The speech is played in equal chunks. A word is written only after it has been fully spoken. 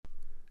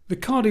The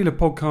Car Dealer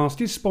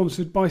podcast is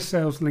sponsored by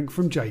SalesLink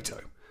from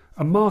JTO,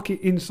 a market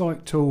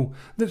insight tool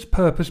that's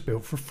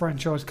purpose-built for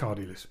franchise car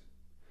dealers.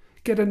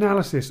 Get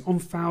analysis on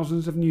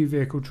thousands of new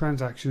vehicle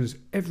transactions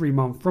every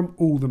month from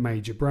all the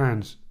major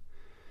brands.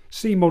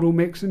 See model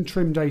mix and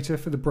trim data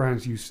for the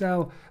brands you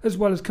sell, as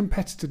well as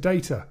competitor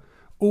data,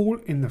 all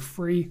in the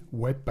free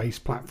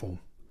web-based platform.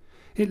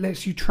 It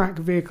lets you track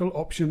vehicle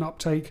option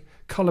uptake,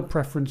 colour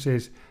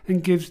preferences,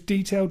 and gives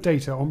detailed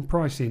data on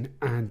pricing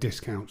and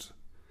discounts.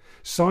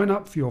 Sign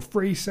up for your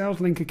free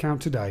SalesLink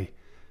account today.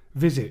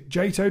 Visit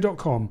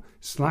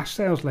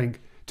jto.com/SalesLink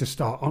to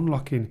start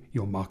unlocking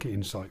your market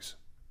insights.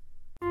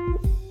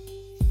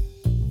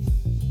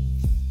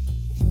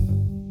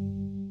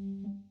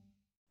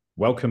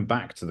 Welcome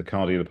back to the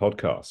Car Dealer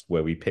podcast,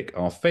 where we pick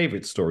our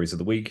favourite stories of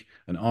the week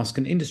and ask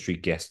an industry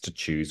guest to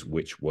choose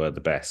which were the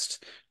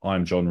best.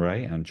 I'm John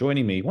Ray, and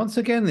joining me once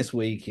again this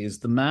week is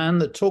the man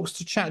that talks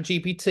to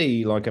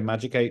ChatGPT like a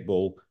magic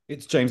 8-ball.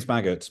 It's James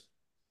Baguette.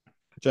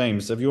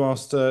 James, have you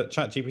asked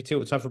ChatGPT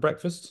what to have for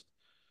breakfast?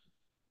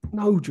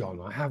 No,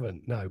 John, I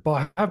haven't. No, but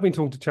I have been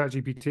talking to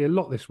ChatGPT a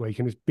lot this week,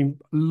 and it's been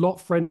a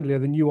lot friendlier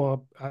than you are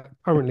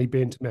currently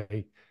being to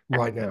me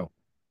right now.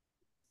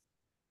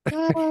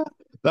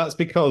 That's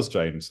because,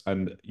 James,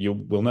 and you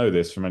will know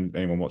this from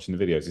anyone watching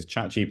the videos, is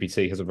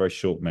ChatGPT has a very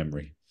short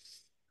memory.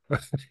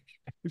 It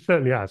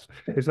certainly has.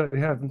 It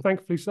certainly has, and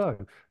thankfully so.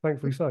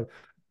 Thankfully so.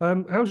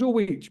 How's your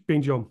week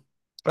been, John?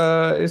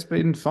 It's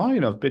been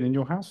fine. I've been in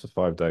your house for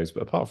 5 days,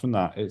 but apart from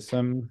that, it's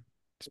been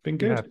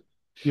good. Yeah.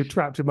 You're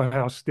trapped in my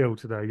house still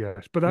today,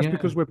 yes. But that's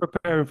because we're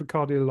preparing for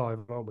Car Dealer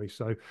Live, aren't we?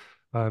 So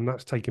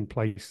that's taking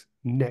place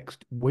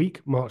next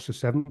week, March the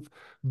 7th.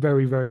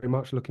 Very, very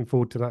much looking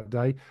forward to that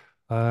day.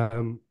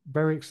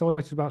 Very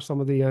excited about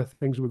some of the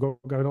things we've got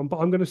going on, but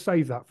I'm going to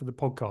save that for the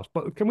podcast.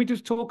 But can we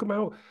just talk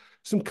about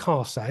some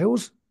car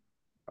sales?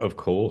 Of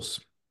course.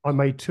 I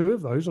made 2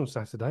 of those on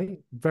Saturday.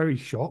 Very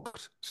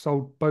shocked.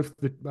 Sold both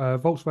the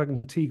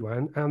Volkswagen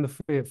Tiguan and the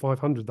Fiat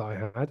 500 that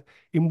I had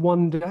in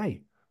one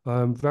day.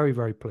 Very,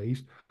 very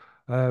pleased.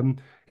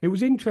 It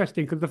was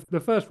interesting because the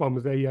first one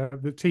was the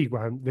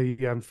Tiguan.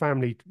 The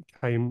family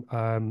came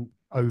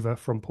over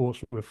from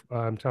Portsmouth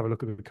to have a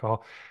look at the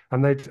car,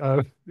 and they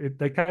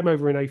came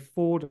over in a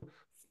Ford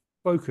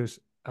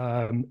Focus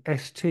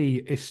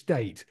ST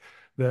Estate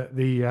that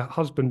the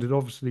husband had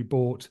obviously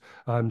bought,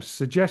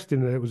 suggesting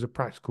that it was a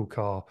practical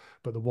car,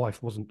 but the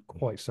wife wasn't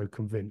quite so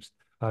convinced.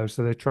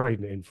 So they're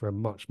trading it in for a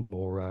much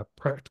more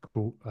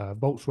practical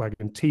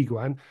Volkswagen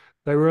Tiguan.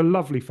 They were a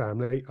lovely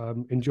family.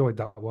 Enjoyed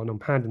that one.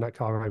 I'm handing that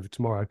car over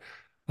tomorrow.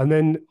 And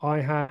then I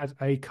had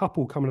a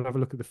couple come and have a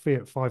look at the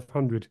Fiat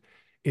 500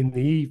 in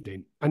the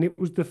evening. And it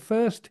was the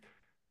first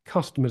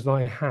customers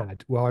I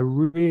had where I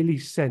really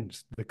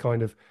sensed the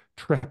kind of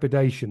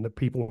trepidation that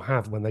people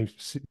have when they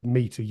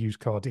meet a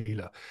used car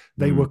dealer.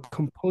 They were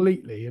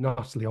completely and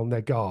utterly on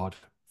their guard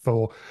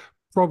for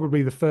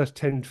probably the first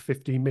 10 to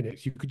 15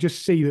 minutes. You could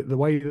just see that the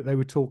way that they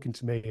were talking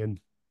to me and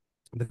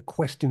the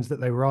questions that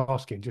they were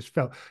asking just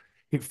felt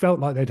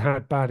like they'd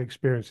had bad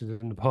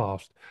experiences in the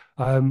past.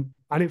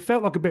 And it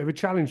felt like a bit of a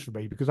challenge for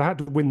me because I had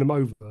to win them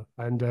over.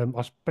 And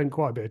I spent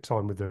quite a bit of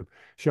time with them,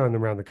 showing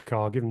them around the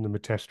car, giving them a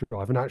test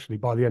drive. And actually,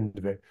 by the end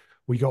of it,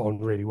 we got on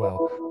really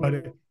well.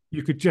 But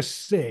you could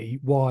just see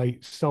why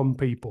some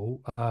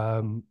people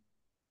are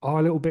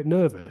a little bit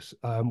nervous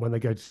when they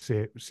go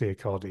to see a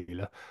car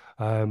dealer.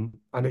 And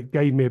it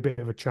gave me a bit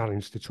of a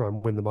challenge to try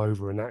and win them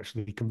over and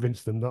actually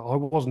convince them that I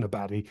wasn't a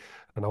baddie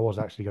and I was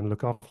actually going to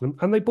look after them.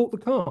 And they bought the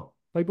car.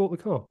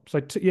 So,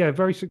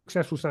 very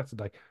successful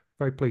Saturday.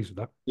 Very pleased with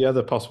that. The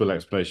other possible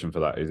explanation for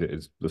that is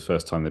it's the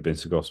first time they've been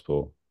to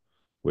Gosport,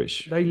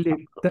 which they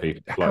lived.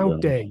 How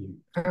dare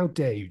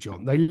you,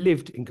 John? They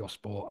lived in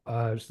Gosport,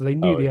 so they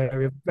knew the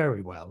area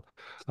very well.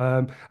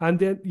 And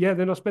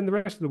then I spent the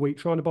rest of the week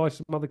trying to buy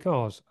some other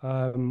cars.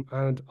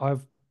 And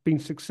I've been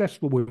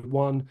successful with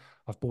one.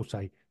 I've bought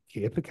a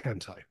Kia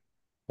Picanto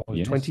on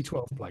a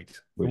 2012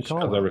 plate, which, as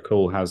I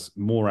recall, has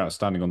more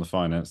outstanding on the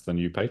finance than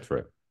you paid for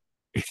it.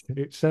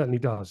 It certainly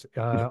does.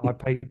 I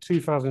paid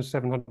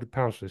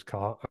 £2,700 for this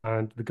car,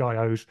 and the guy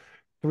owes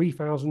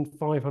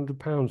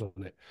 £3,500 on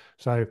it.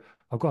 So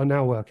I've got to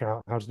now work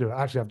out how to do it.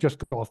 Actually, I've just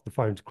got off the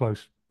phone to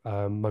Close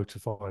Motor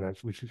Finance,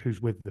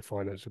 who's with the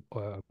finance,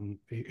 who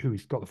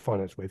he's got the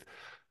finance with,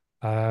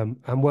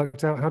 and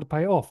worked out how to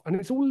pay it off. And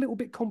it's all a little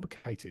bit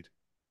complicated.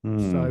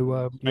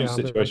 So a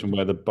situation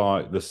where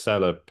the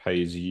seller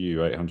pays you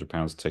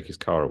 £800 to take his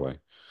car away.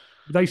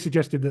 They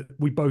suggested that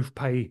we both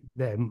pay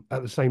them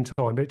at the same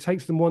time, but it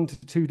takes them 1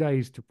 to 2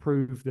 days to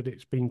prove that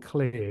it's been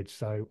cleared.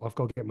 So I've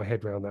got to get my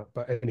head around that.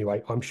 But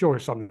anyway, I'm sure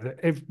it's something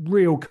that if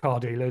real car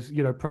dealers,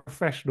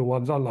 professional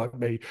ones, unlike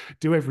me,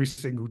 do every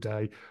single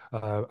day.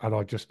 And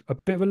a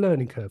bit of a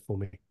learning curve for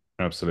me.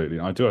 Absolutely.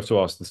 I do have to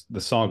ask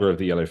the saga of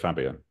the yellow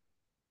Fabia.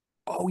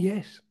 Oh,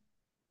 yes.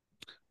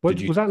 Was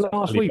that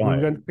last week when we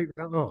were going to pick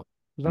that up?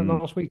 Was that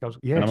Mm. last week? I was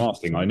And I'm yes.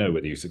 asking, I know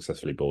whether you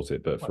successfully bought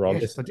it, but Well, for our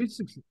yes,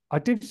 listeners, I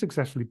did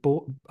successfully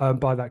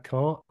buy that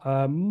car.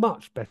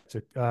 Much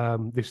better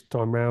this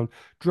time round.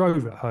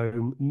 Drove it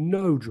home,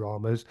 no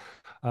dramas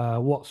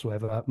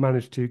whatsoever.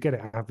 Managed to get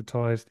it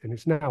advertised, and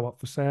it's now up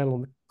for sale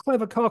on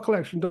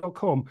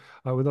clevercarcollection.com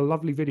with a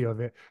lovely video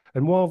of it.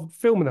 And while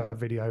filming that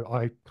video,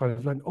 I kind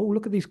of went, "Oh,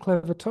 look at these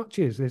clever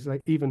touches! There's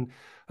like even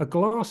a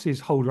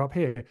glasses holder up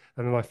here."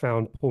 And then I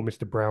found poor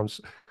Mr.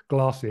 Brown's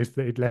glasses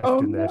that he'd left oh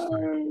in there. So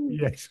no.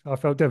 yes, I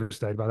felt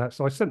devastated by that.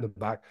 So I sent them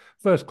back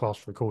first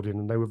class recording,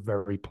 and they were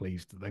very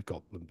pleased that they've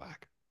got them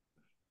back.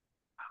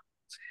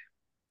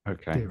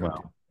 Okay, Dear, oh dear.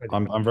 well,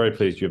 Anyway, I'm very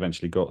pleased you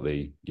eventually got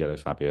the yellow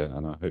Fabia,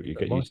 and I hope you don't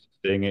get mind. used to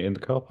seeing it in the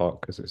car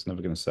park because it's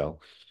never going to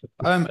sell.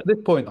 At this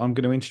point, I'm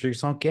going to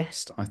introduce our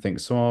guest, I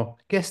think. So our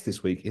guest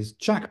this week is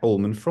Jack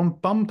Allman from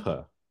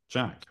Bumper.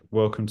 Jack,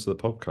 welcome to the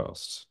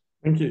podcast.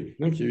 Thank you.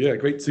 Thank you. Yeah,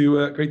 great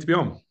to be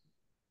on.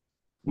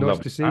 Nice Lovely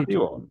to to see have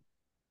you. you on.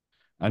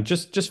 And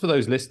just for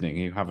those listening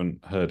who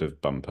haven't heard of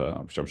Bumper,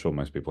 which I'm sure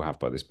most people have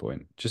by this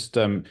point, just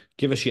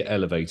give us your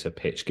elevator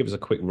pitch. Give us a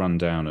quick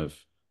rundown of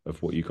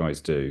what you guys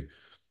do.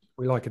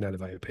 We like an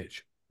elevator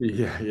pitch.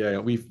 Yeah.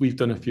 We've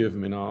done a few of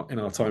them in our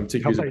time, I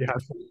particularly bet you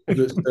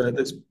have.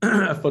 that's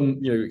a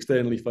fun,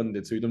 externally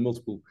funded. So we've done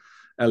multiple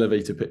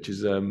elevator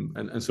pitches,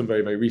 and some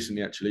very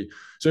recently actually.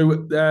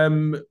 So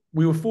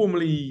we were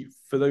formerly,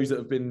 for those that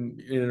have been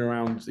in and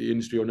around the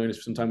industry or known us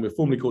for some time, we were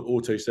formerly called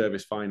Auto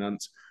Service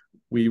Finance.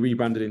 We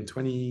rebranded in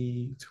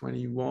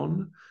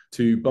 2021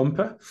 to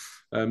Bumper,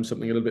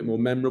 something a little bit more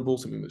memorable,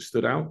 something that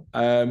stood out.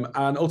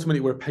 And ultimately,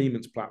 we're a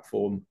payments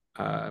platform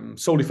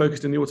solely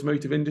focused in the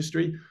automotive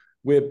industry.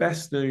 We're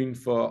best known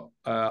for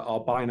our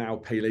buy now,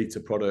 pay later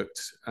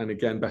product. And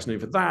again, best known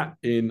for that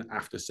in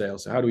after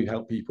sales. So how do we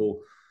help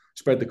people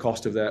spread the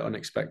cost of their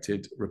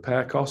unexpected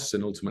repair costs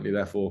and ultimately,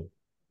 therefore,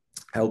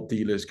 help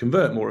dealers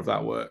convert more of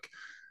that work?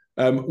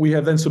 We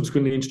have then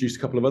subsequently introduced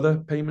a couple of other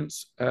payment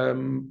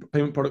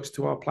products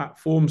to our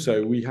platform.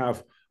 So we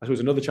have, I suppose,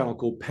 another channel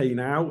called Pay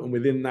Now. And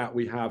within that,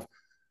 we have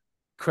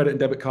credit and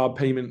debit card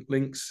payment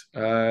links.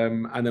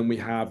 And then we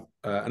have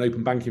an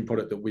open banking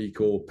product that we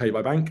call Pay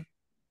by Bank.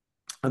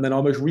 And then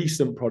our most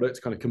recent product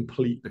to kind of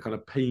complete the kind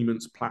of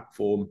payments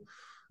platform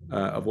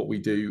of what we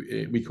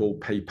do, we call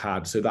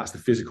PayPad. So that's the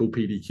physical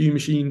PDQ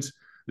machines,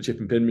 the chip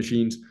and pin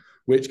machines,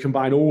 which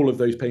combine all of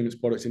those payments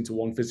products into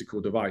one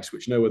physical device,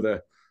 which no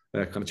other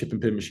kind of chip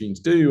and pin machines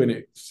do. And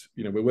it's,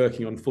 we're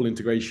working on full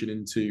integration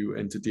into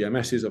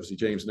DMSs. Obviously,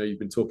 James, I know you've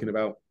been talking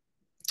about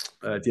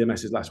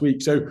DMSs last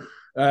week. So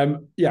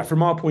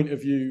from our point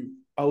of view,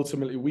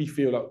 ultimately, we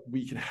feel that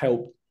we can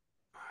help,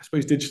 I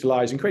suppose,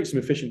 digitalize and create some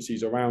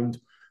efficiencies around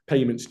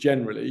payments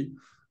generally.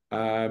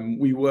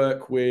 We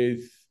work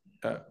with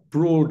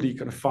broadly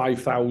kind of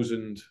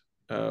 5,000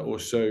 or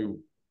so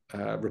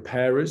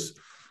repairers.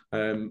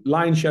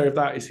 Lion's share of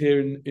that is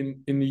here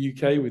in the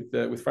UK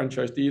with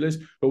franchise dealers,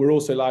 but we're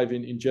also live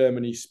in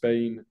Germany,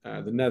 Spain,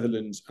 the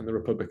Netherlands, and the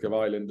Republic of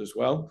Ireland as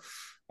well.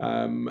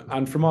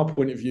 And from our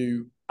point of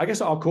view, I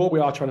guess at our core, we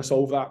are trying to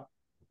solve that,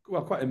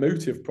 well, quite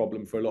emotive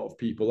problem for a lot of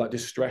people, that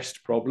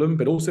distressed problem,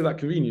 but also that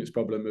convenience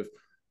problem of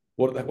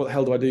what the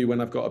hell do I do when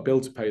I've got a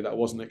bill to pay that I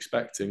wasn't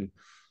expecting?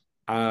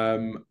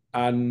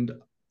 And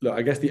look,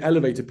 I guess the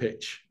elevator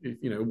pitch,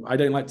 I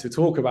don't like to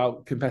talk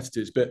about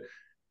competitors, but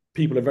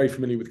people are very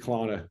familiar with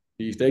Klarna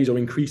these days, or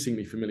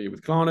increasingly familiar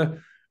with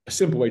Klarna. A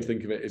simple way to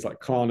think of it is like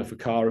Klarna for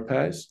car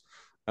repairs.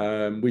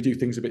 We do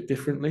things a bit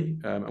differently,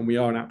 and we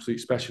are an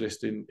absolute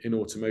specialist in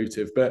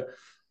automotive. But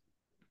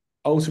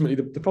ultimately,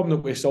 the problem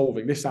that we're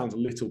solving, this sounds a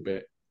little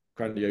bit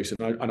grandiose,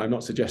 and I'm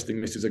not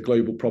suggesting this is a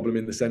global problem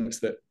in the sense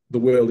that the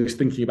world is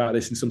thinking about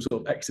this in some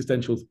sort of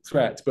existential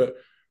threat, but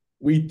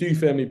we do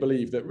firmly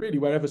believe that really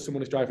wherever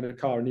someone is driving a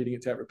car and needing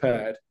it to get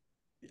repaired,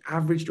 the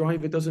average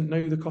driver doesn't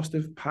know the cost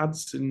of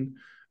pads and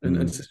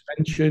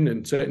suspension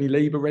and certainly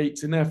labour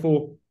rates, and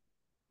therefore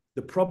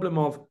the problem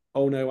of,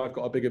 oh no, I've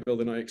got a bigger bill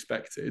than I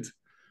expected,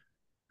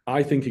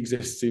 I think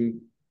exists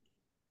in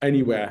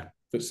anywhere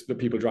that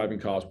people are driving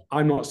cars.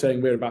 I'm not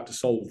saying we're about to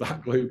solve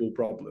that global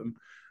problem,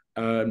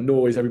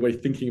 nor is everybody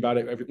thinking about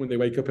it when they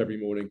wake up every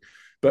morning.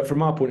 But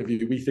from our point of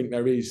view, we think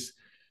there is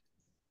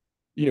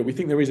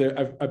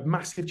a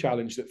massive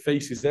challenge that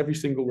faces every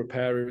single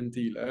repairer and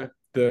dealer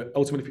that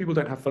ultimately people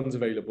don't have funds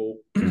available.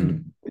 What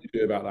do you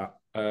do about that?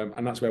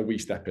 And that's where we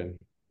step in.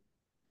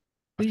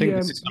 I think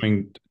this is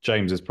something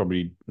James has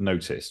probably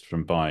noticed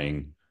from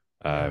buying,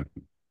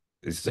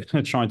 is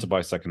trying to buy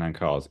secondhand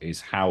cars,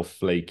 is how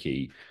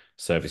flaky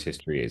service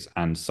history is.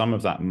 And some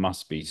of that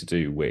must be to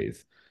do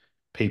with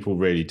people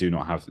really do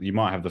not have, you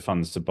might have the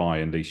funds to buy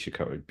and lease your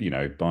car,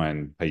 buy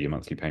and pay your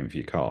monthly payment for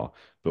your car.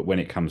 But when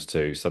it comes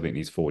to something that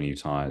needs 4 new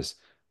tires,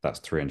 that's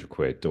 300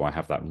 quid. Do I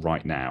have that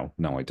right now?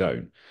 No, I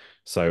don't.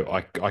 So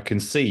I can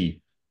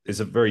see it's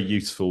a very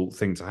useful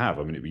thing to have.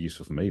 I mean, it'd be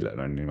useful for me, let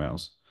alone anyone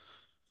else.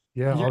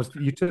 Yeah, Yeah,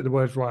 you took the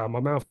words right out of my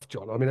mouth,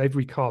 John. I mean,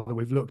 every car that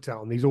we've looked at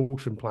on these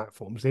auction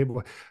platforms, I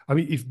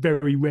mean, it's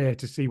very rare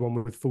to see one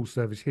with full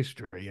service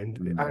history.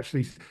 And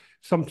actually,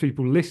 some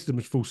people list them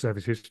as full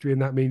service history,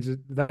 and that means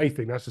that they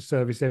think that's a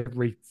service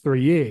every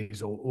 3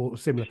 years or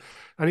similar.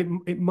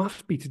 And it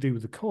must be to do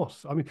with the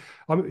costs. I mean,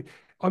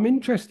 I'm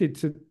interested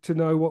to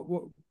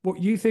know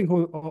what you think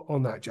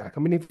on that, Jack. I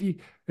mean,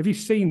 have you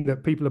seen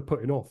that people are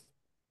putting off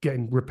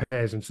getting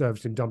repairs and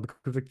servicing done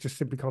because they just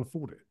simply can't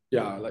afford it?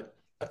 yeah, like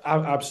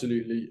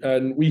absolutely.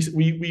 And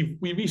we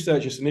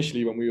researched this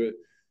initially when we were,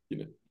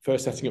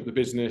 first setting up the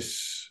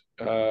business.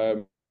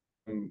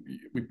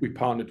 We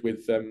partnered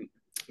with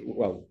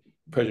well,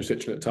 Peugeot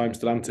Citroën at the time,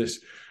 Stellantis,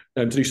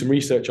 to do some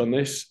research on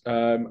this,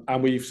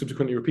 and we've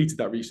subsequently repeated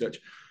that research,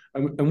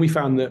 and we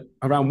found that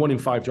around 1 in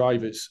 5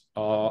 drivers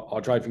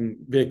are driving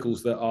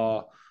vehicles that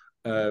are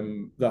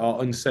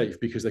unsafe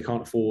because they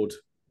can't afford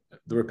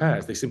the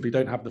repairs. They simply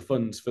don't have the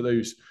funds for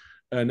those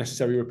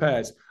necessary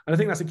repairs. And I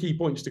think that's a key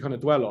point just to kind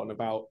of dwell on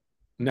about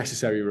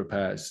necessary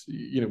repairs.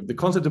 The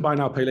concept of buy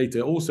now, pay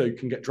later also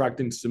can get dragged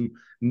into some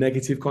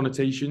negative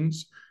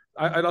connotations.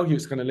 I'd argue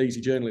it's kind of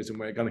lazy journalism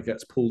where it kind of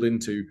gets pulled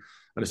into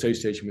an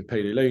association with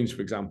payday loans,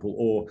 for example,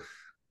 or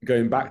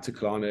going back to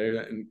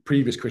Klarna and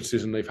previous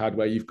criticism they've had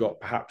where you've got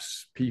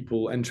perhaps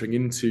people entering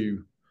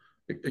into,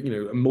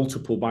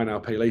 multiple buy now,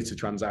 pay later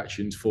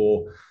transactions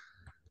for,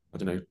 I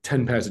don't know,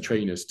 10 pairs of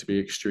trainers to be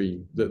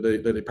extreme that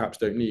they perhaps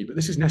don't need. But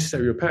this is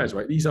necessary repairs,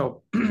 right? These are,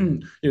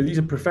 these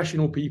are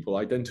professional people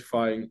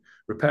identifying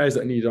repairs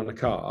that are needed on a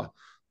car,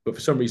 but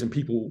for some reason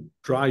people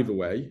drive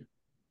away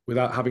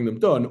without having them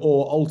done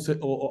or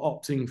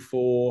opting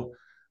for,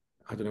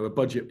 I don't know, a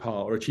budget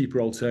part or a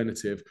cheaper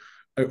alternative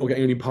or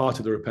getting only part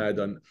of the repair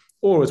done.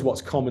 Or as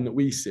what's common that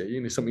we see,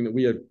 and it's something that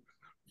we are,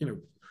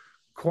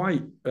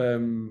 quite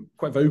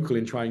vocal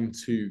in trying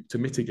to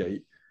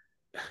mitigate.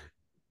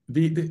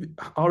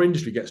 Our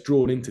industry gets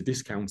drawn into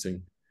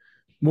discounting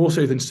more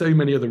so than so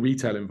many other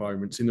retail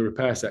environments in the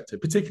repair sector,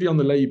 particularly on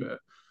the labour.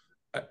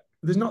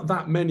 There's not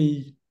that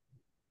many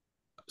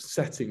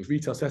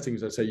retail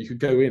settings, I'd say, you could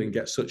go in and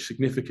get such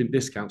significant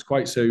discounts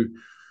quite so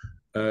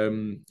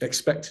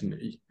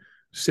expectantly,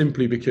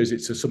 simply because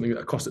it's something at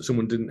a cost that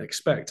someone didn't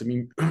expect. I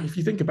mean, if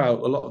you think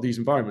about a lot of these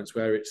environments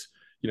where it's,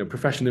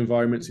 professional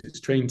environments, it's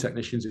trained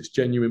technicians, it's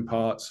genuine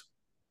parts,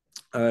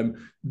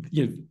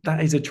 that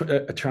is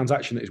a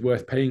transaction that is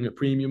worth paying a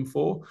premium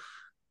for,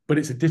 but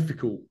it's a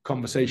difficult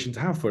conversation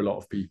to have for a lot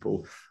of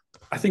people.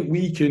 I think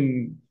we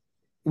can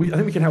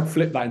help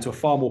flip that into a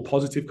far more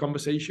positive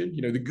conversation.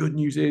 The good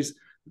news is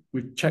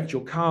we've checked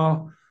your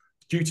car,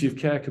 duty of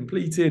care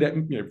completed.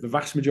 The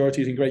vast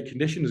majority is in great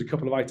condition. There's a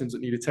couple of items that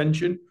need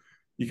attention.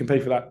 You can pay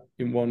for that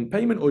in one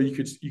payment, or you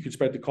could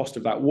spread the cost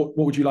of that. What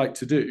would you like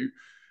to do?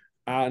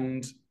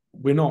 And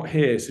we're not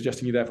here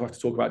suggesting you therefore have to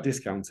talk about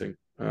discounting.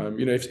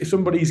 If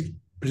somebody's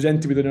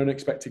presented with an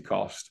unexpected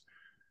cost,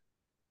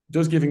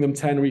 does giving them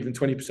 10 or even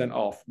 20%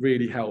 off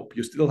really help?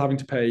 You're still having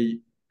to pay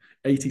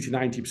 80 to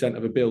 90%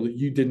 of a bill that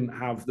you didn't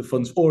have the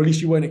funds, or at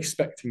least you weren't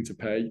expecting to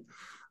pay.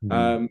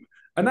 And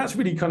that's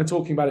really kind of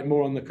talking about it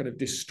more on the kind of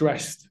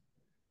distressed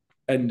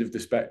end of the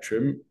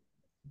spectrum.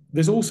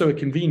 There's also a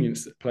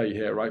convenience at play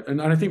here, right? And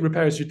I think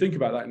repairers should think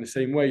about that in the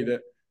same way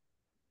that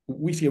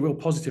we see a real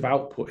positive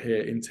output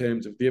here in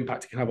terms of the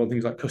impact it can have on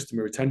things like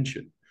customer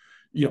retention.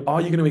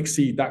 Are you going to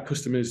exceed that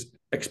customer's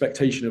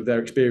expectation of their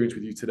experience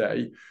with you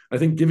today? I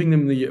think giving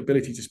them the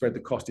ability to spread the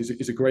cost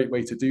is a great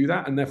way to do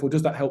that. And therefore,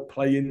 does that help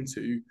play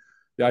into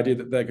the idea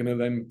that they're going to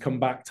then come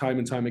back time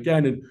and time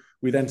again? And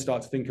we then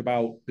start to think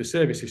about the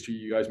service history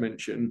you guys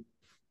mentioned.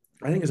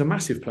 I think there's a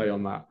massive play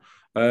on that.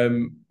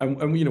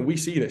 And we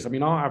see this. I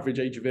mean, our average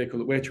age of vehicle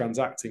that we're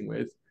transacting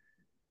with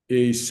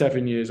is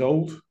 7 years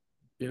old.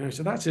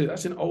 So that's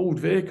an old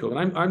vehicle.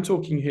 And I'm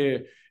talking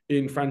here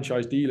in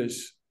franchise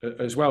dealers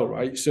as well,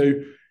 right? So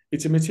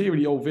it's a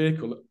materially old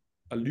vehicle,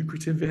 a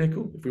lucrative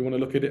vehicle, if we want to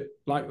look at it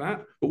like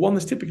that, but one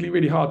that's typically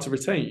really hard to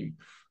retain.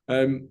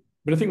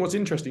 But I think what's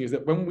interesting is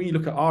that when we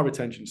look at our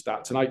retention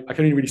stats, and I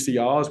can only really see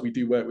ours, we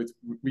do work with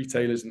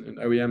retailers and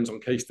OEMs on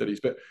case studies,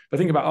 but if I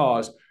think about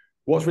ours,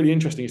 what's really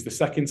interesting is the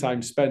second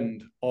time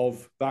spend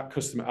of that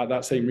customer at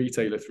that same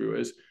retailer through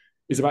us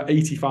is about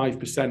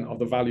 85% of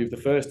the value of the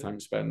first time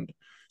spend.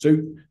 So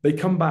they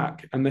come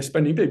back and they're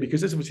spending big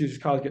because as obviously this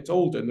car gets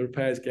older and the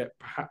repairs get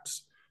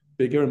perhaps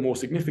bigger and more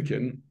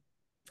significant,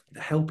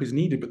 the help is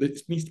needed, but it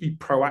needs to be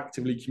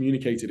proactively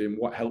communicated in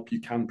what help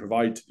you can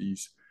provide to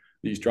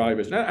these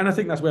drivers. And I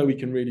think that's where we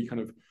can really kind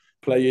of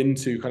play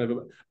into kind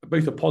of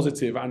both a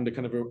positive and a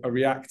kind of a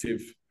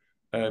reactive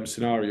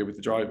scenario with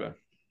the driver.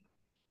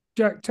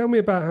 Jack, tell me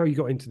about how you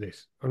got into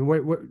this. I mean,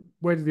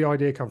 where did the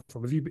idea come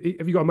from? Have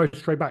you got a motor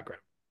trade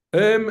background?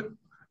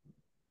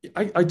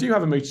 I do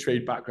have a motor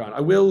trade background.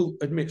 I will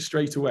admit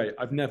straight away,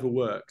 I've never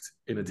worked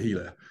in a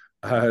dealer.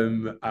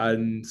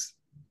 And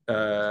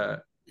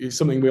it's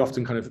something we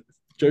often kind of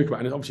joke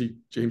about. And obviously,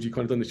 James, you've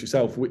kind of done this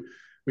yourself.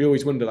 We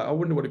always wonder, like, I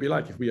wonder what it'd be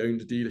like if we owned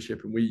a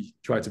dealership and we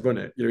tried to run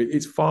it.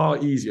 It's far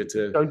easier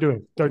to... Don't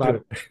do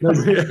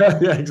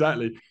it. Yeah,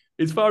 exactly.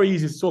 It's far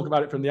easier to talk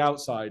about it from the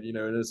outside,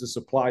 and as a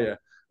supplier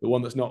the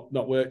one that's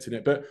not worked in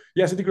it. But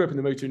yes, I did grow up in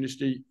the motor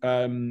industry.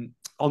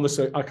 On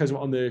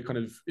the kind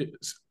of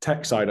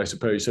tech side, I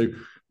suppose. So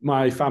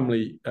my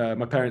family,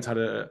 my parents had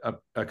a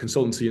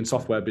consultancy and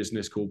software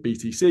business called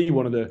BTC.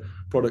 One of the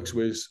products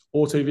was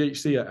Auto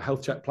VHC, a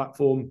health check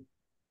platform,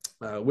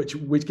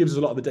 which gives us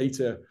a lot of the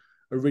data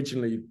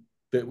originally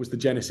that was the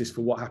genesis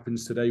for what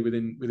happens today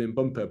within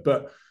Bumper.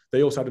 But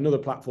they also had another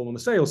platform on the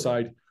sales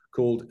side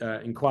called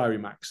Inquiry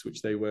Max,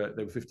 which they were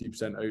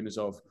 50% owners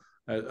of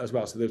as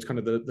well. So there was kind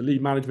of the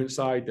lead management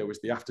side, there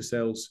was the after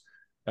sales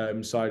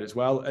side as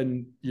well.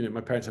 And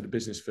my parents had a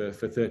business for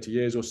 30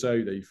 years or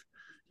so.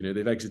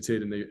 They've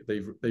exited and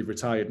they've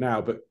retired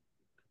now. But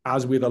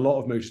as with a lot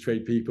of motor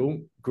trade people,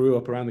 grew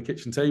up around the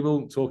kitchen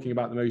table talking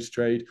about the motor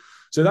trade.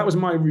 So that was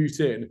my route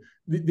in.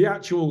 The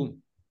actual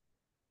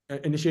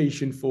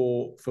initiation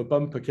for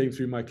Bumper came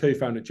through my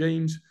co-founder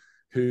James,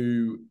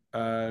 who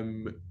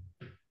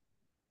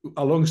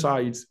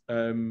alongside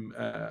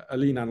a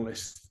lean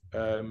analyst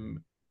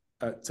within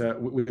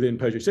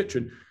Peugeot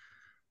Citroën,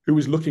 who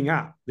was looking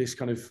at this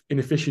kind of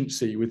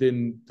inefficiency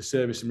within the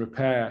service and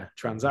repair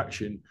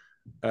transaction.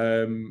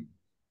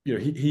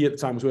 He at the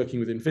time was working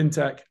within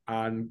fintech,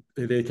 and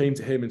they came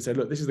to him and said,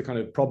 look, this is the kind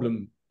of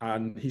problem.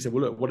 And he said,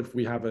 well, look, what if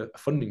we have a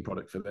funding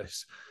product for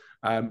this?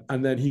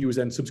 And then he was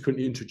then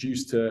subsequently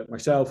introduced to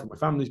myself and my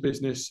family's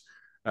business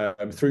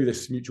through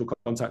this mutual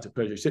contact at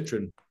Peugeot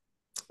Citroën.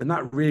 And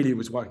that really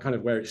was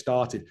where it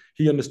started.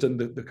 He understood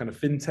the kind of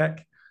fintech,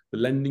 the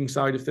lending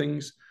side of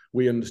things.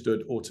 We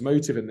understood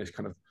automotive, and this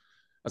kind of,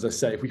 as I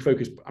say, if we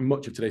focus, and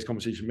much of today's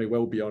conversation may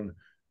well be on,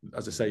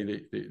 as I say,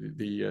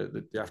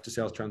 the after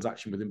sales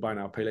transaction within buy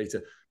now, pay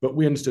later. But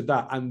we understood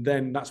that, and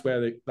then that's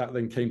where that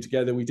then came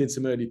together. We did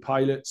some early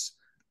pilots.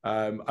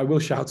 I will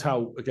shout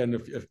out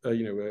again,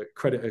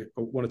 credit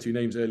one or two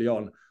names early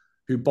on,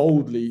 who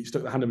boldly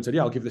stuck their hand up and said,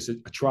 "Yeah, I'll give this a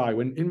try."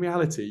 When in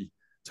reality,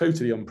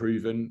 totally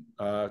unproven,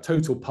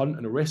 total punt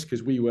and a risk,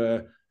 because we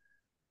were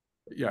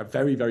a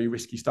very, very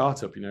risky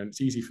startup. And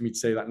it's easy for me to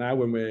say that now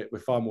when we're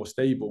far more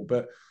stable.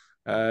 But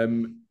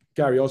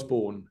Gary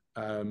Osborne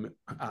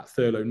at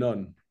Thurlow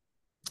Nunn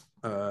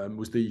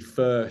was the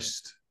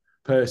first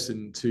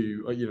person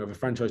to of a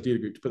franchise dealer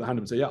group to put the hand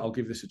up and say, yeah, I'll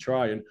give this a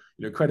try. And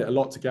credit a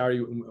lot to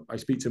Gary. I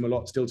speak to him a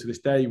lot still to this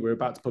day. We're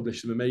about to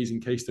publish some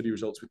amazing case study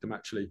results with them.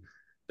 Actually,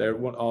 they're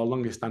our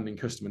longest standing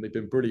customer, and they've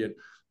been brilliant.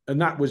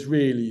 And that was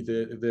really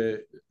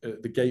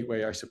the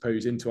gateway, I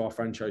suppose, into our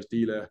franchise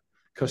dealer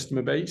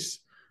customer base.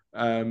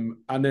 And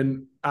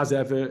then, as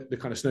ever, the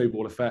kind of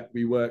snowball effect.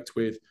 We worked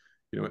with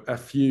a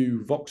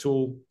few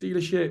Vauxhall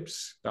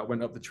dealerships that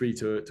went up the tree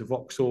to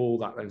Vauxhall,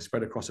 that then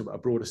spread across a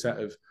broader set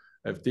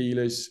of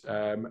dealers.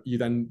 You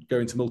then go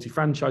into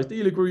multi-franchise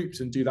dealer groups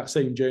and do that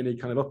same journey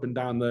kind of up and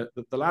down the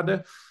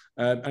ladder.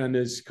 And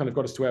has kind of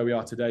got us to where we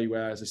are today,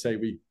 where, as I say,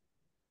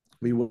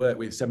 we work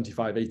with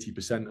 75,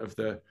 80% of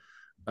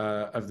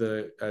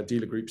the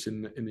dealer groups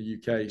in the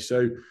UK.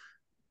 So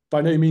by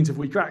no means have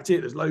we cracked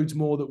it. There's loads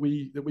more that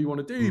we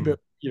want to do, but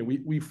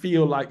we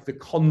feel like the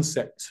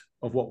concept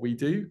of what we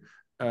do.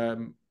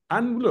 And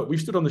look, we've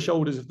stood on the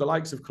shoulders of the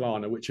likes of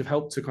Klarna, which have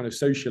helped to kind of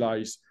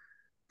socialize,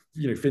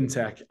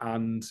 fintech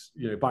and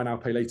buy now,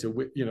 pay later,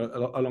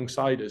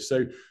 alongside us.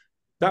 So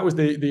that was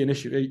the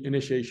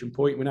initiation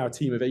point. We're now a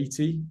team of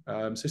 80,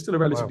 so still a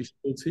relatively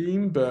small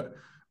team, but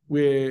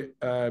we're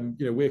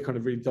kind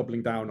of really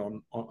doubling down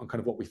on kind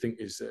of what we think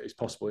is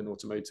possible in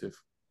automotive.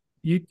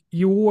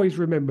 You always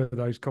remember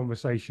those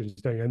conversations,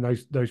 don't you? And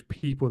those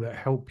people that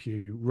help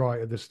you right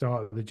at the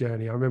start of the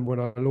journey. I remember when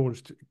I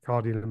launched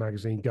Car Dealer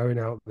magazine, going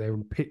out there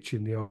and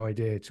pitching the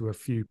idea to a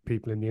few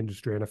people in the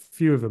industry, and a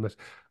few of them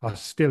are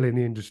still in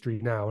the industry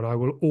now. And I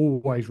will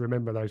always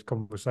remember those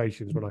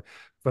conversations when I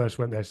first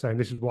went there, saying,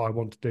 this is what I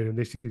want to do, and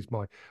this is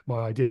my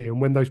idea. And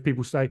when those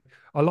people say,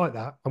 I like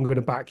that, I'm going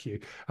to back you,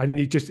 and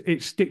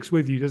it sticks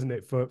with you, doesn't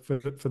it, for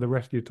the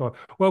rest of your time.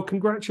 Well,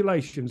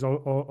 congratulations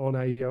on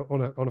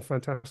a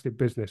fantastic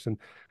business and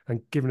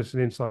giving us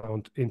an insight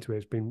into it.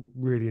 It's been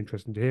really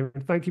interesting to hear,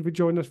 and thank you for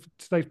joining us for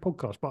today's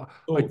podcast. But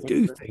I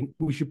do think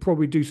we should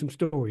probably do some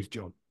stories,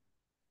 John.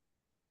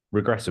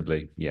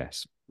 Regrettably,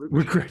 yes.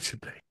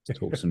 Regrettably.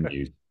 Talk some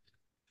news.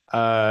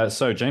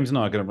 So James and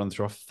I are going to run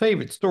through our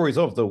favourite stories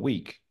of the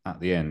week. At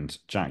the end,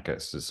 Jack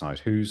gets to decide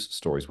whose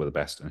stories were the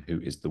best and who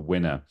is the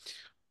winner.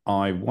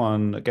 I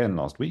won again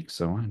last week,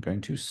 so I'm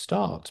going to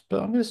start.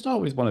 But I'm going to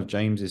start with one of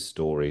James's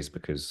stories,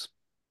 because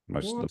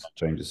most of them are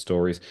James's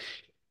stories.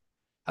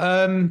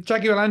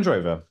 Jaguar Land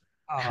Rover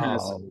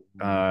has,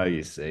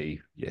 you see.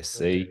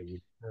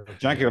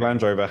 Jaguar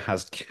Land Rover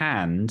has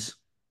canned,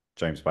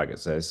 James Baggett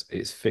says,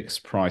 its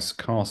fixed price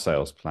car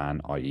sales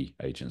plan, i.e.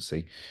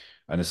 agency,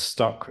 and has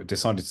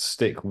decided to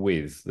stick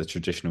with the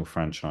traditional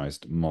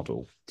franchised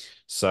model.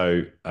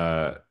 So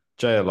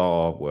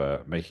JLR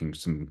were making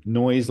some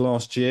noise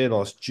last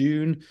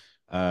June,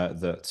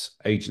 that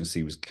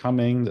agency was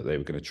coming, that they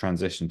were going to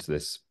transition to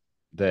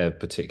their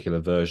particular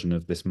version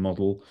of this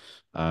model,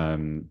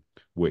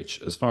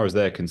 which, as far as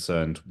they're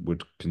concerned,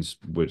 would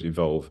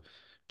involve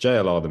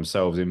JLR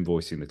themselves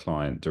invoicing the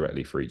client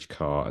directly for each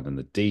car, and then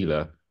the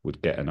dealer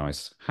would get a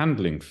nice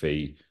handling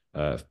fee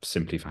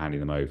simply for handing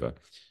them over.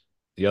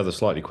 The other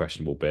slightly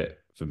questionable bit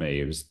for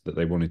me was that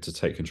they wanted to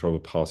take control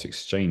of part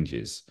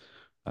exchanges,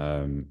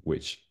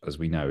 which, as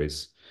we know,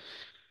 is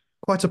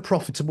quite a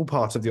profitable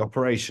part of the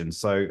operation.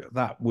 So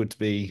that would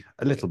be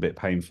a little bit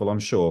painful, I'm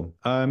sure.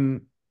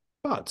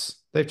 But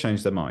they've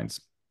changed their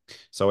minds.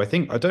 So I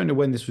don't know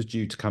when this was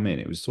due to come in.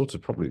 It was sort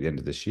of probably the end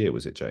of this year,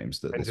 was it, James?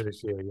 That End this of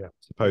this year, yeah. was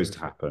supposed to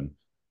happen.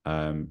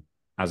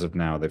 As of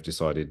now, they've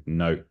decided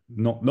no,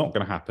 not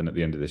going to happen at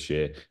the end of this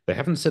year. They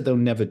haven't said they'll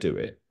never do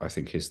it, I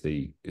think is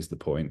the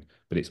point,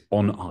 but it's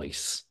on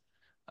ice,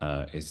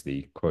 is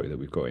the quote that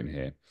we've got in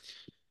here.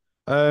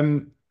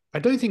 I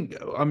don't think,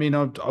 I mean,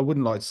 I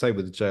wouldn't like to say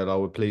whether JLR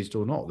were pleased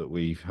or not that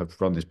we have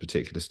run this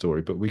particular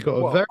story, but we got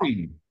a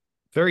very,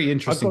 very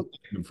interesting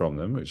statement from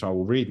them, which I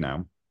will read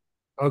now.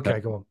 Okay,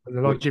 go on. And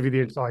then I'll give you the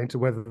insight into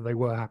whether they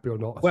were happy or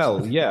not.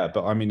 Well, yeah,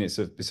 but I mean, it's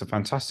a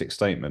fantastic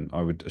statement.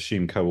 I would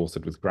assume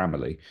co-authored with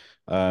Grammarly.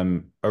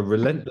 A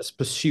relentless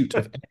pursuit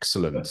of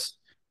excellence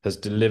has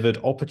delivered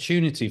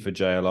opportunity for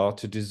JLR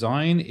to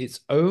design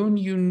its own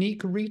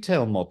unique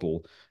retail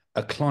model,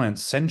 a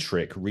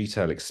client-centric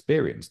retail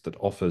experience that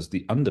offers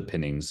the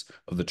underpinnings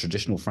of the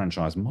traditional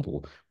franchise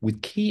model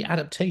with key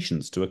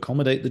adaptations to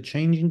accommodate the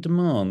changing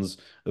demands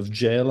of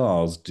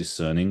JLR's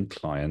discerning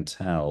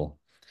clientele.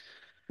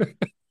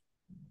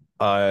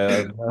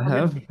 They've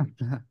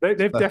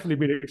definitely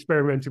been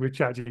experimenting with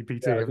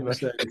ChatGPT. Yeah, Haven't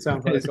they? it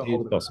sounds like it's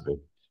possible.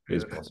 It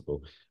is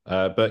possible.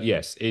 But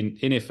yes,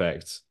 in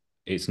effect,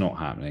 it's not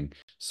happening.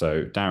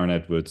 So Darren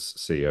Edwards,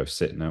 CEO of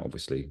Sitner,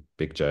 obviously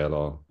big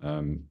JLR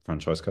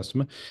franchise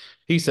customer,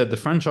 he said the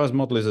franchise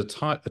model is a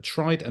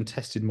tried and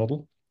tested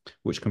model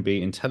which can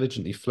be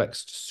intelligently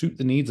flexed to suit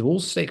the needs of all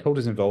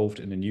stakeholders involved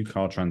in a new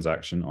car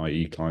transaction,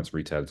 i.e. clients,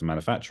 retailers, and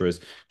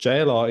manufacturers.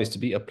 JLR is to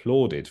be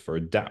applauded for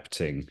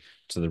adapting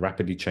to the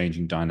rapidly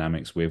changing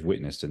dynamics we have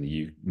witnessed in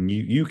the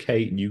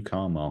UK new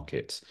car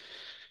market.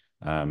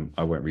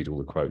 I won't read all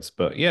the quotes,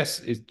 but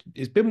yes,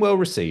 it's been well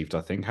received,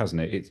 I think,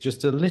 hasn't it? It's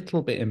just a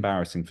little bit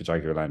embarrassing for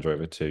Jaguar Land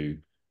Rover to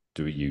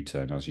do a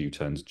U-turn, as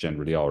U-turns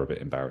generally are a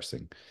bit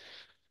embarrassing.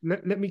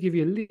 Let me give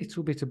you a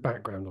little bit of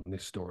background on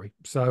this story.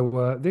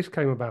 So this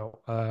came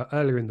about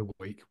earlier in the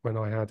week when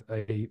I had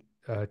a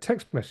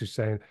text message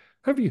saying,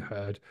 have you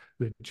heard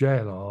that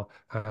JLR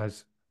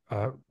has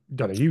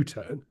done a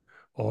U-turn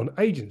on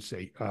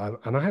agency?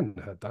 And I hadn't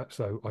heard that,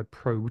 so I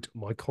probed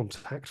my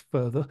contacts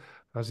further,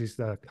 as is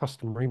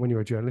customary when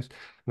you're a journalist,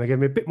 and they gave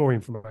me a bit more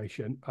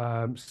information.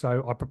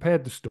 So I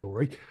prepared the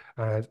story,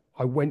 and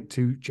I went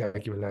to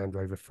Jaguar Land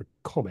Rover for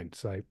comment.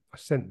 So I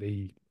sent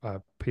the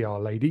PR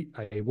lady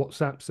a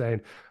WhatsApp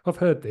saying, I've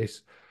heard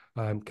this,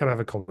 can I have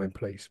a comment,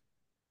 please?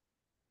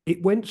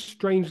 It went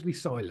strangely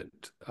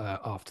silent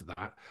after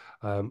that.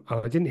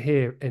 I didn't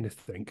hear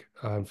anything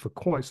for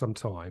quite some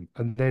time.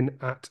 And then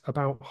at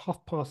about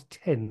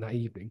 10:30 that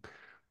evening,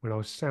 when I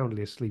was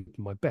soundly asleep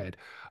in my bed,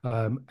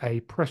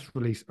 a press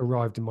release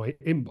arrived in my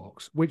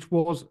inbox, which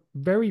was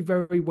very,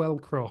 very well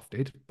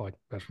crafted by,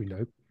 as we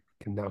know,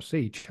 can now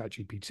see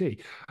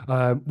ChatGPT,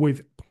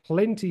 with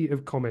plenty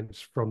of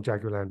comments from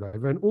Jaguar Land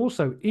Rover, and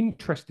also,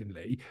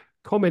 interestingly,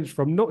 comments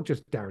from not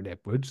just Darren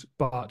Edwards,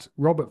 but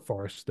Robert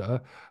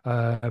Forrester,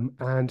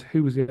 and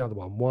who was the other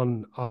one?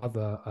 One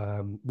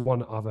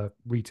other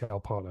retail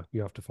partner.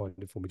 You have to find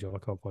it for me, John. I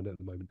can't find it at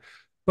the moment.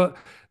 But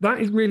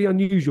that is really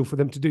unusual for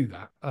them to do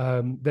that.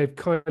 They've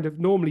kind of,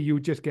 normally you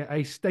would just get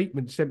a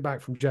statement sent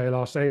back from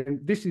JLR saying,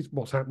 this is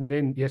what's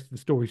happening. Yes, the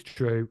story's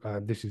true.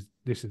 This is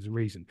the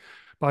reason.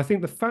 But I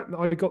think the fact that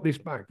I got this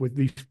back with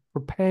these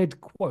prepared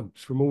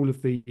quotes from all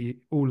of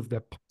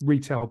their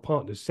retail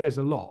partners says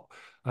a lot.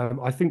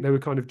 I think they were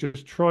kind of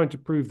just trying to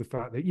prove the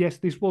fact that yes,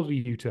 this was a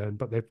U-turn,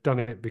 but they've done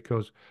it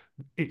because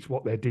it's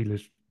what their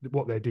dealers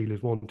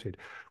wanted,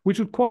 which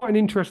was quite an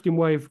interesting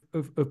way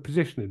of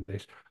positioning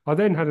this. I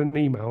then had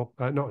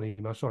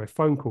a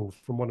phone call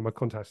from one of my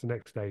contacts the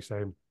next day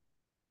saying,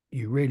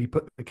 "You really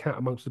put the cat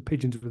amongst the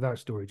pigeons with that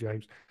story,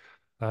 James."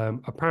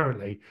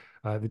 Apparently,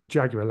 the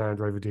Jaguar Land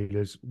Rover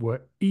dealers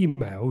were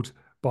emailed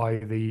by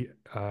the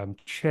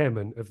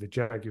chairman of the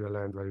Jaguar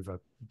Land Rover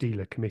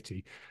dealer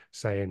committee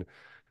saying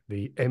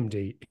the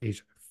MD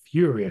is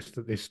furious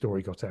that this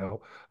story got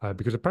out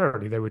because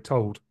apparently they were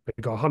told, they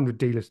got 100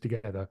 dealers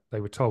together. They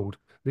were told,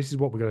 this is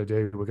what we're going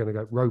to do. We're going to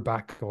go row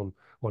back on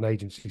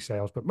agency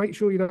sales, but make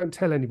sure you don't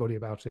tell anybody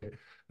about it.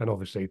 And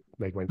obviously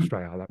they went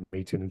straight out of that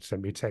meeting and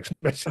sent me a text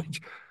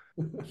message.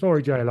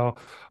 Sorry, JLR.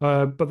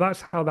 But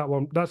that's how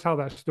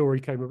that story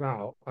came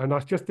about. And I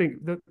just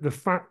think that the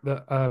fact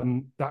that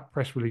that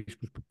press release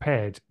was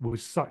prepared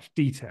with such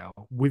detail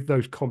with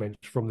those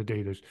comments from the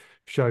dealers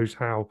shows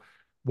how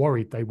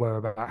worried they were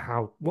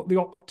about what the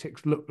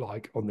optics looked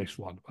like on this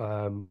one.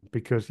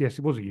 Because yes,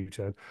 it was a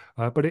U-turn,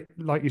 but it,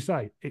 like you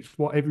say, it's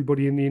what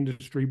everybody in the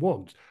industry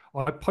wants.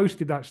 I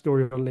posted that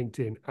story on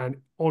LinkedIn, and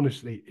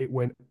honestly, it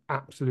went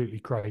absolutely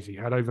crazy.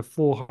 It had over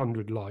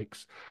 400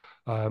 likes.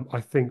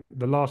 I think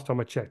the last time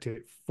I checked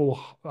it,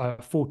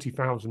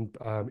 40,000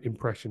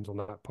 impressions on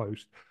that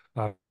post,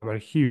 and a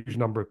huge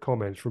number of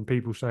comments from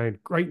people saying,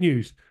 "Great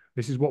news!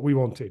 This is what we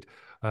wanted."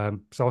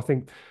 So I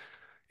think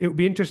it would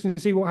be interesting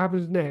to see what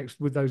happens next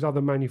with those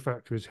other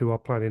manufacturers who are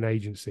planning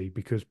agency,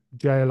 because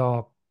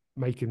JLR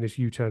making this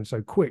U-turn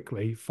so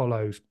quickly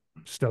follows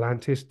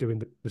Stellantis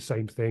doing the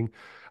same thing.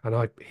 And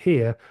I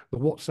hear the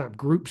WhatsApp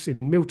groups in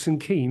Milton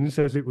Keynes,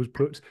 as it was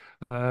put,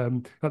 at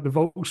the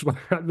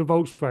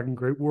Volkswagen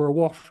group were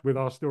awash with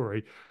our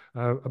story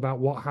about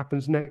what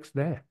happens next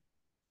there.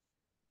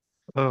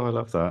 Oh, I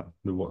love that.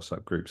 The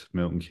WhatsApp groups of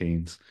Milton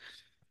Keynes.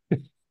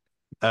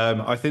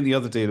 I think the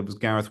other dealer was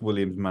Gareth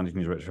Williams,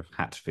 managing director of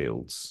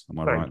Hatfields. Am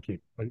I right? Thank you.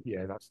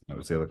 Yeah, that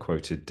was the other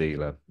quoted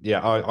dealer.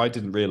 Yeah, I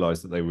didn't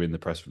realise that they were in the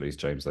press release,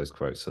 James, those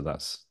quotes. So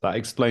that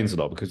explains a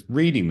lot, because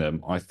reading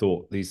them, I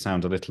thought these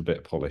sound a little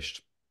bit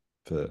polished.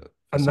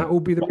 And that will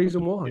be the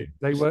reason why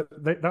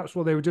that's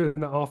what they were doing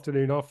that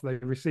afternoon after they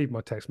received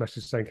my text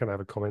message saying, "Can I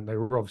have a comment?" They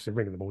were obviously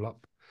ringing them all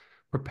up,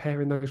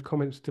 preparing those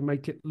comments to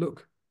make it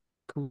look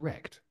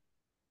correct.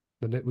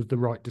 And it was the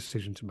right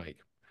decision to make.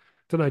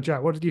 Don't know,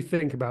 Jack, what did you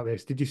think about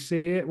this? Did you see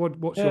it?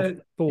 What's your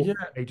thought,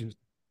 agents?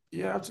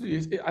 Yeah,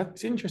 absolutely.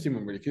 It's an interesting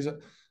one, really, because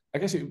I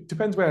guess it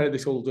depends where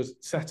this all does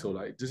settle.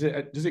 Like, does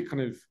it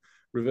kind of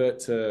revert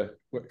to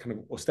what kind of,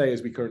 or stay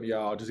as we currently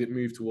are? Does it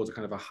move towards a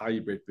kind of a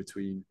hybrid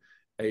between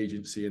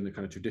agency and the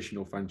kind of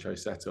traditional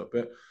franchise setup?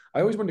 But I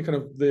always wonder, kind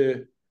of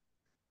there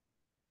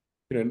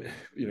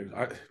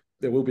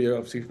will be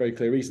obviously very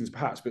clear reasons,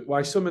 perhaps, but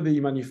why some of the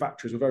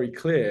manufacturers were very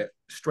clear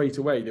straight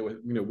away. They were,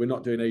 we're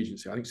not doing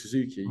agency. I think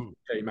Suzuki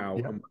came out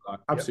and were like,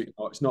 absolutely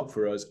not, it's not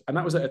for us. And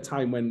that was at a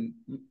time when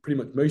pretty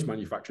much most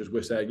manufacturers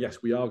were saying, yes,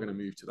 we are going to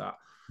move to that.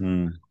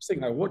 I was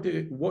thinking, like,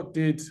 what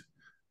did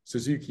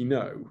Suzuki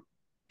know?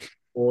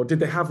 Or did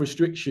they have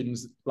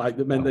restrictions like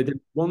that meant they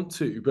didn't want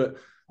to? But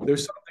there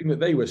was something that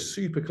they were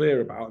super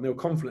clear about, and they were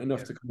confident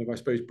enough to kind of, I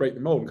suppose, break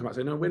the mold and come out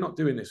and say, no, we're not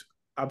doing this.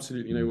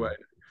 Absolutely no way.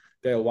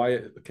 Dale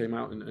Wyatt came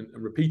out and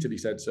repeatedly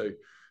said so.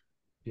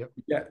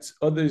 Yet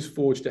others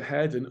forged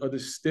ahead, and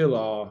others still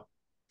are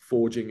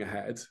forging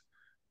ahead.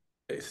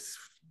 It's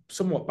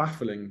somewhat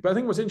baffling. But I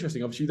think what's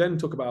interesting, obviously, you then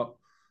talk about,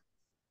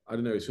 I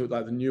don't know, sort of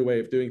like the new way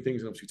of doing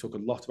things, and obviously talk a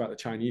lot about the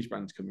Chinese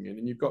brands coming in,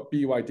 and you've got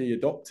BYD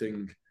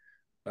adopting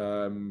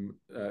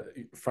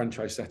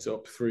franchise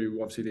setup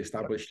through obviously the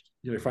established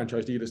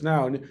franchise dealers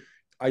now. And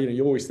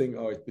you always think,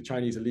 oh, the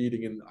Chinese are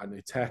leading in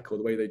tech or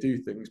the way they do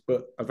things,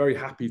 but are very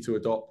happy to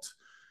adopt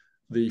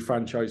the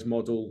franchise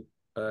model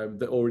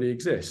that already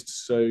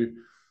exists. So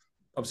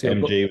obviously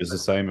MG was the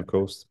same, of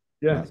course.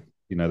 Yeah.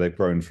 They've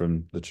grown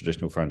from the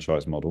traditional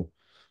franchise model.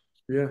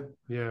 Yeah.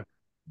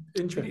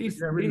 Interesting.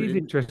 It is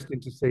interesting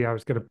to see how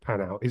it's going to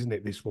pan out, isn't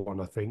it, this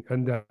one, I think.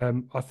 And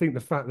I think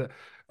the fact that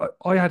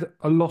I had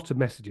a lot of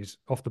messages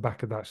off the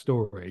back of that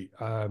story,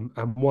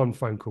 and one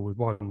phone call with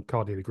one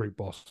car dealer group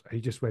boss. He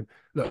just went,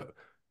 look,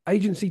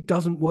 agency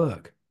doesn't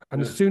work.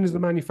 And as soon as the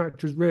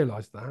manufacturers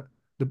realise that,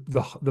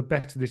 the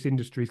better this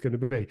industry is going to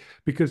be,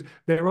 because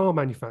there are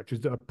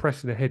manufacturers that are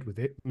pressing ahead with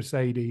it.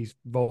 Mercedes,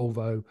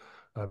 Volvo,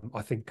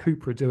 I think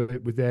Cupra do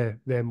it with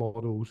their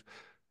models,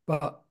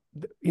 but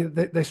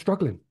they're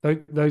struggling.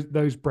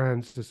 Those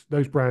brands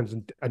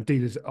and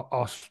dealers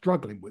are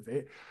struggling with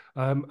it,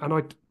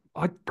 and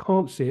I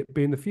can't see it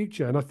being the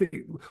future. And I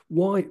think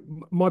why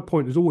my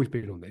point has always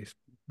been on this: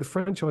 the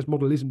franchise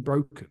model isn't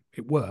broken;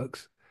 it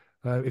works.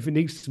 If it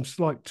needs some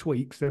slight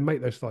tweaks, then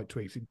make those slight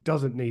tweaks. It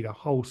doesn't need a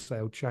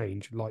wholesale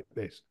change like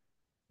this.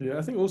 Yeah,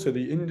 I think also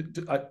I'm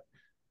not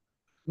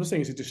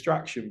saying it's a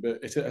distraction, but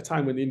it's at a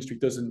time when the industry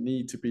doesn't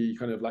need to be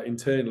kind of like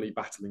internally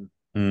battling.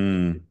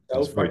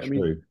 That's very true. I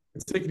mean,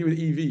 particularly with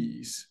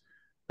EVs,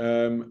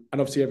 and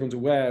obviously everyone's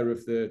aware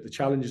of the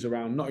challenges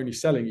around not only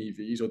selling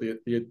EVs or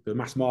the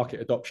mass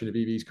market adoption of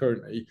EVs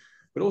currently,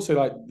 but also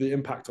like the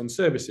impact on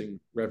servicing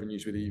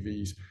revenues with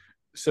EVs.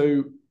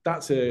 So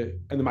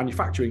and the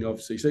manufacturing,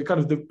 obviously. So kind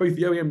of both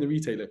the OEM and the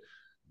retailer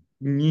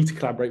need to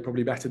collaborate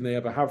probably better than they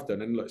ever have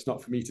done. And look, it's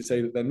not for me to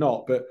say that they're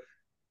not, but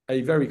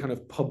a very kind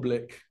of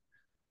public,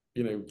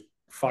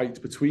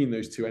 fight between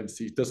those two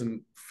entities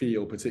doesn't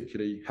feel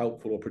particularly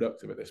helpful or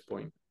productive at this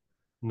point.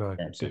 No,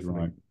 absolutely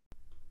right.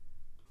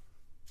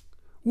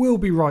 We'll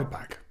be right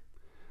back.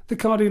 The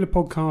Car Dealer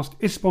podcast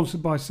is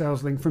sponsored by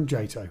SalesLink from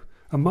Jato,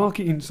 a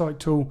market insight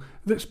tool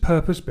that's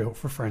purpose-built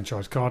for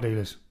franchise car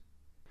dealers.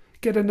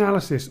 Get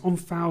analysis on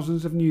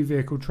thousands of new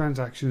vehicle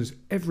transactions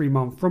every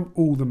month from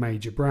all the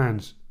major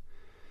brands.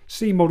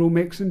 See model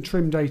mix and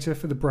trim data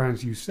for the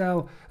brands you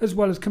sell, as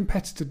well as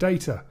competitor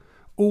data,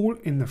 all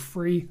in the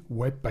free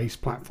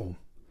web-based platform.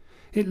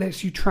 It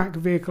lets you track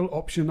vehicle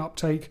option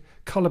uptake,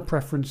 colour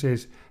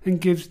preferences,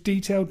 and gives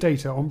detailed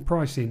data on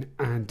pricing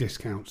and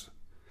discounts.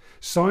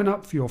 Sign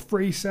up for your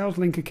free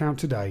SalesLink account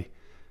today.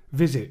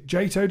 Visit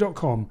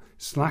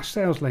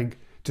jato.com/SalesLink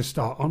to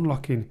start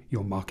unlocking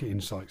your market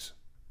insights.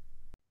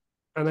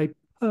 And a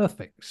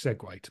perfect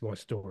segue to my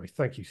story.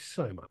 Thank you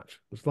so much.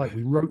 It's like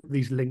we wrote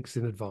these links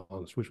in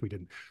advance, which we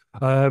didn't.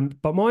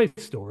 But my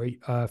story,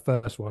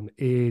 first one,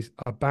 is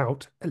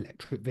about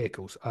electric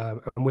vehicles. And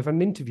we've had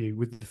an interview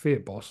with the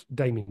Fiat boss,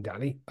 Damien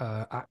Daly,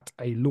 at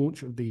a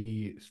launch of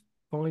the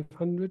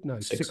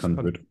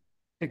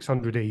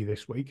 600E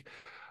this week.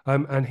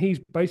 And he's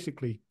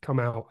basically come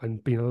out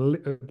and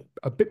been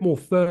a bit more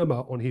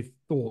firmer on his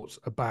thoughts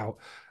about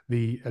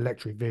the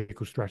electric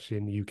vehicle strategy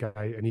in the UK.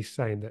 And he's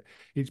saying that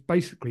it's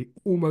basically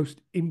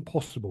almost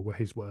impossible, were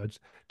his words,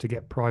 to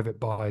get private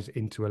buyers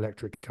into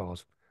electric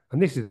cars.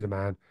 And this is a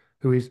man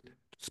who is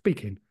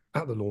speaking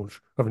at the launch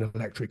of an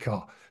electric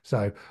car.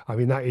 So, I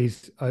mean, that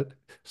is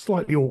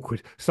slightly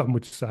awkward, some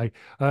would say.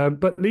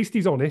 But at least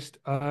he's honest.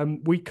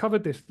 We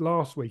covered this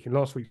last week in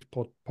last week's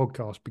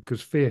podcast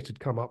because Fiat had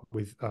come up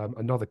with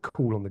another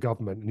call on the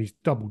government, and he's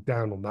doubled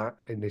down on that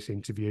in this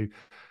interview.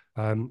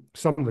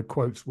 Some of the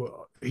quotes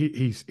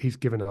he's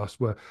given us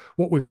were,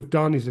 what we've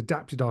done is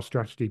adapted our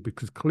strategy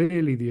because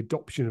clearly the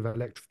adoption of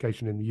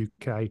electrification in the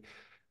UK,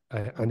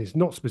 and it's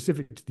not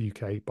specific to the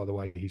UK, by the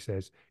way, he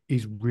says,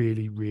 is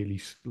really, really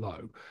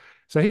slow.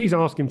 So he's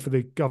asking for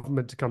the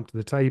government to come to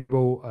the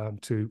table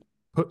to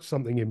put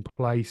something in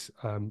place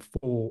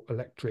for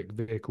electric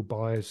vehicle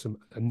buyers,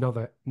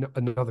 another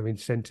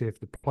incentive,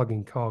 the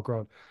plug-in car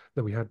grant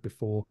that we had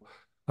before.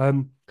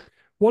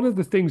 One of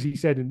the things he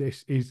said in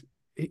this is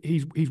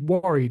he's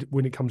worried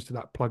when it comes to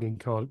that plug-in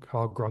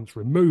car grants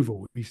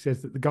removal. He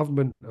says that the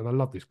government, and I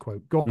love this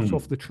quote, got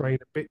off the train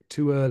a bit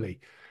too early.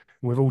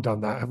 And we've all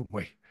done that, haven't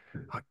we?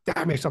 Oh,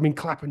 damn it, I'm in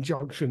Clapham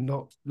Junction,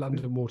 not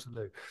London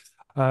Waterloo.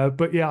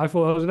 But yeah, I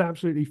thought that was an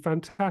absolutely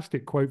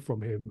fantastic quote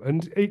from him.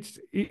 And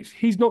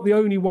he's not the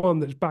only one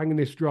that's banging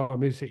this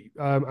drum, is he?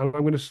 And I'm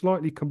going to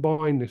slightly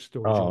combine this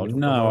story. Oh, John,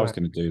 no, I was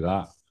going to do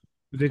that.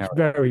 It's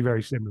very,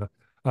 very similar.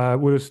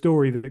 With a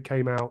story that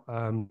came out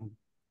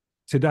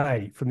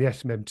today from the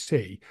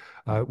SMMT,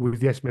 with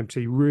the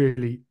SMMT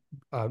really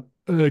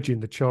urging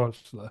the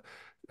Chancellor,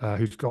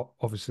 who's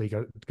obviously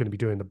going to be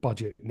doing the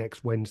budget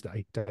next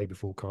Wednesday, day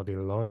before Car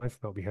Dealer Live.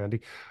 That'll be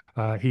handy.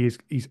 The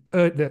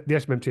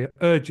SMMT are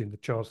urging the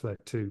Chancellor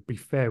to be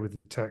fair with the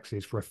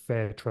taxes for a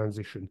fair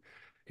transition,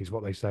 is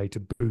what they say,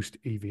 to boost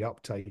EV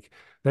uptake.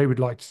 They would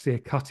like to see a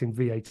cut in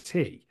VAT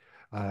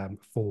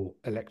for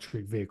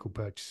electric vehicle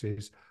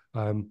purchases.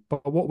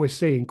 But what we're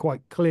seeing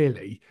quite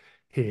clearly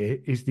here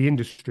is the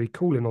industry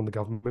calling on the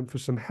government for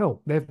some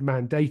help. They've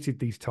mandated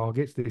these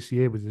targets this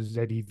year with the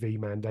ZEV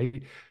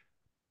mandate.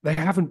 They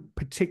haven't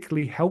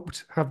particularly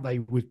helped, have they,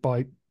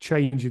 by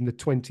changing the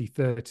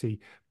 2030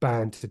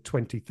 ban to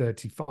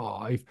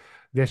 2035.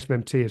 The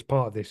SMMT, as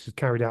part of this, has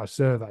carried out a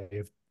survey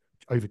of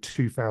over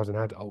 2,000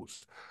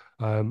 adults,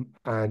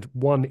 and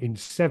 1 in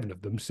 7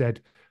 of them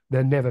said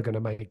they're never going to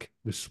make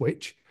the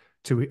switch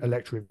to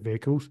electric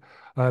vehicles,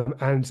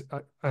 and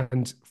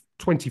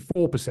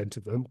 24%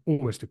 of them,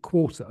 almost a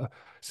quarter,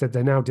 said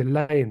they're now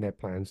delaying their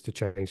plans to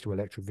change to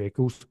electric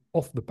vehicles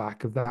off the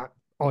back of that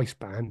ICE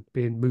ban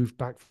being moved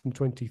back from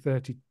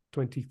 2030 to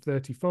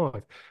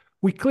 2035.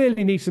 We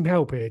clearly need some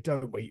help here,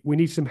 don't we? We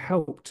need some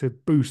help to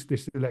boost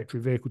this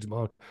electric vehicle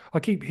demand. I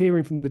keep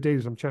hearing from the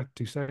dealers I'm chatting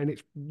to saying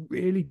it's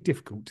really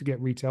difficult to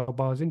get retail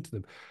buyers into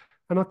them.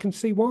 And I can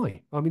see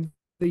why. I mean,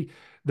 the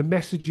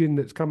messaging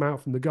that's come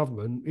out from the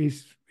government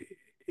is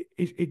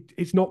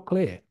it's not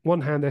clear. On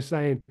one hand, they're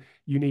saying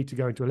you need to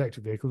go into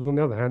electric vehicles. On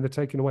the other hand, they're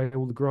taking away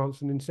all the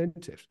grants and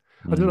incentives.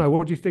 I don't know.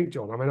 What do you think,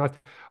 John? I mean,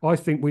 I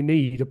think we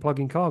need a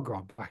plug-in car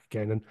grant back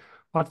again, and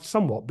I'd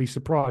somewhat be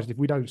surprised if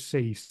we don't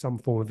see some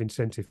form of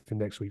incentive in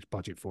next week's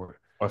budget for it.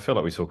 I feel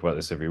like we talk about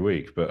this every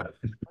week, but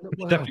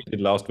Wow. definitely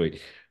did last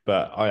week.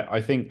 But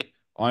I think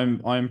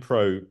I'm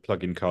pro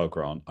plug-in car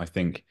grant. I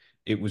think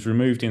it was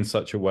removed in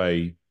such a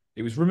way.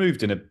 It was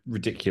removed in a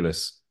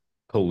ridiculous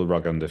pull the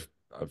rug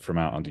from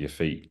out under your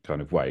feet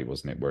kind of way,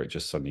 wasn't it? Where it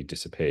just suddenly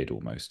disappeared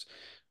almost.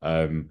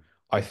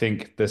 I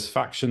think there's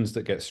factions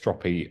that get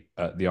stroppy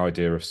at the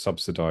idea of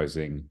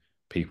subsidizing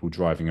people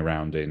driving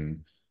around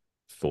in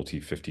 40,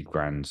 50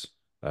 grand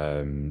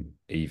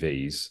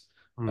EVs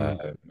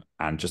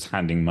and just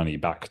handing money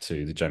back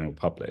to the general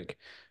public.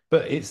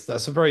 But it's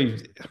a very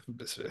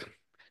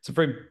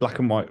black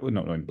and white, well,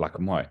 not in black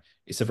and white.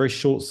 It's a very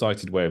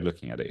short-sighted way of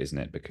looking at it, isn't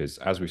it? Because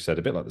as we've said,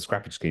 a bit like the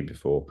scrappage scheme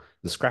before,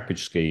 the scrappage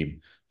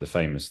scheme, the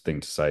famous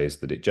thing to say is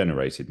that it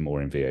generated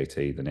more in VAT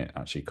than it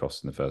actually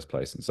cost in the first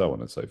place, and so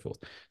on and so forth.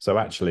 So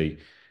actually,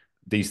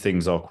 these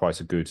things are quite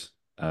a good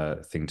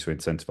thing to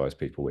incentivize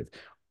people with.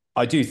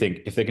 I do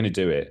think if they're going to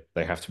do it,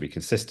 they have to be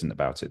consistent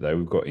about it, though.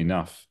 We've got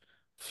enough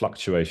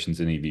fluctuations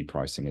in EV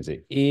pricing as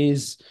it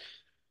is.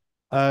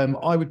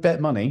 I would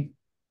bet money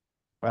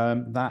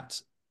that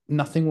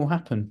nothing will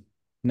happen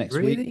next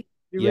week.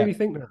 You really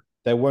think that?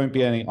 There won't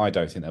be any. I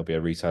don't think there'll be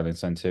a retail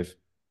incentive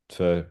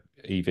for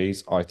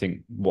EVs. I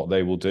think what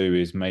they will do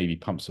is maybe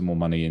pump some more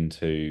money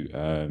into,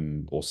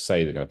 or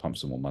say they're going to pump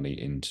some more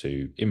money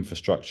into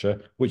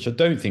infrastructure, which I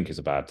don't think is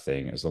a bad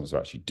thing as long as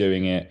they're actually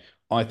doing it.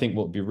 I think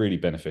what would be really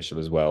beneficial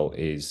as well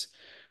is,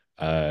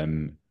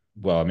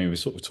 well, I mean, we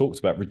sort of talked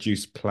about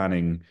reduced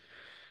planning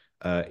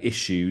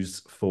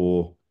issues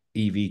for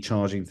EV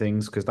charging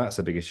things, because that's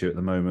a big issue at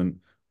the moment.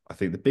 I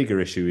think the bigger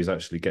issue is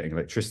actually getting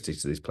electricity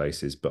to these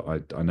places, but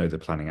I know the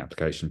planning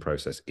application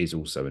process is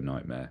also a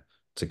nightmare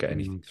to get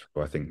anything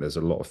through. I think there's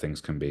a lot of things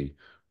can be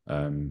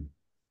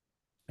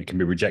it can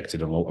be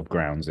rejected on a lot of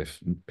grounds if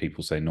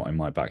people say not in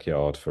my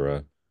backyard for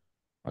a,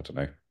 I don't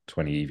know,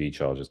 20 EV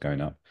chargers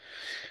going up.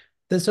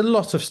 There's a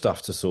lot of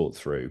stuff to sort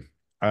through.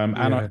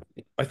 And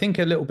I think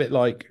a little bit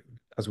like,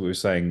 as we were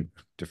saying,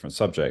 different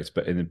subjects,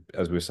 but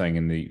as we were saying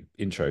in the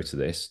intro to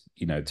this,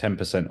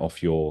 10%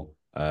 off your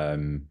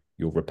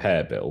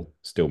repair bill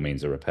still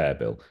means a repair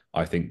bill.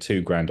 I think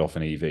 £2,000 off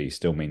an EV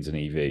still means an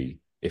EV.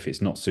 If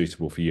it's not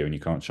suitable for you and you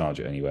can't charge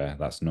it anywhere,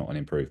 that's not an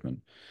improvement.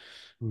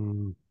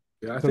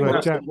 Yeah, I think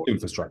that's Jack,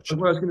 infrastructure.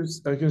 Well, I was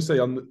going to say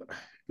look,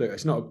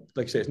 it's not,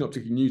 like you say, it's not a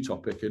particularly new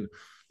topic, and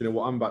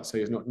what I'm about to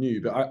say is not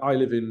new. But I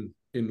live in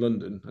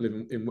London. I live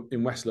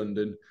in West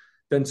London,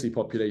 densely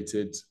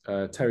populated,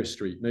 terrace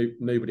street.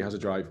 Nobody has a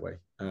driveway.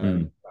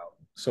 Well,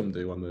 some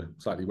do on the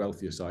slightly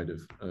wealthier side of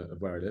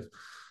where I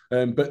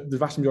live, but the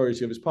vast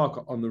majority of us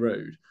park on the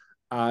road.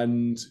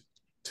 And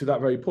to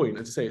that very point,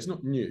 and to say it's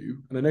not new,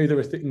 and I know there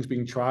are things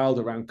being trialed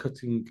around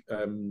cutting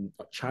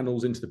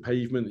channels into the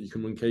pavement that you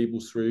can run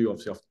cables through.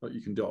 Obviously,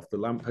 you can do it off the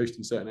lamppost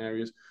in certain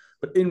areas.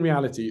 But in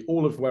reality,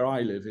 all of where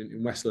I live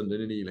in West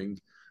London, in Ealing,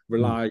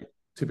 rely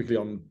typically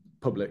on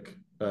public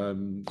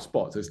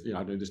spots. There's, I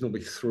don't know, there's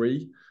normally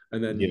 3,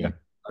 and then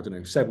I don't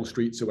know, several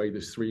streets away,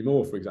 there's 3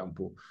 more, for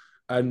example.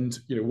 And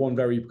one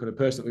very kind of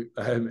personal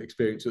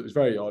experience that was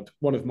very odd.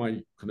 One of my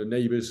kind of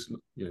neighbours,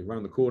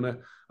 around the corner,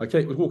 I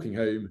was walking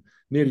home,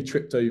 nearly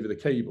tripped over the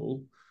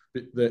cable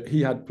that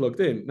he had plugged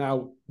in.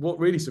 Now, what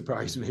really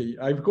surprised me,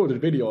 I recorded a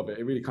video of it.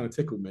 It really kind of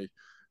tickled me,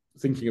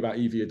 thinking about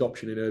EV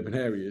adoption in urban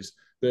areas.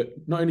 That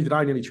not only did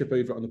I nearly trip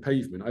over it on the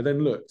pavement, I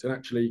then looked, and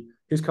actually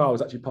his car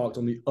was actually parked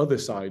on the other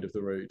side of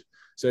the road.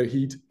 So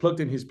he'd plugged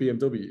in his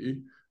BMW,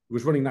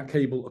 was running that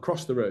cable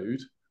across the road,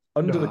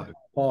 under the car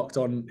parked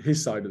on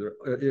his side of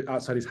the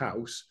outside his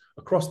house,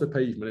 across the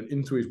pavement and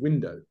into his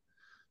window.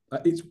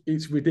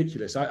 It's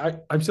ridiculous.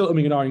 I'm still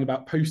umming and ahhing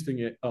about posting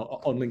it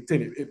on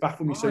LinkedIn. It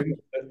baffled me so much.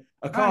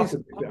 A car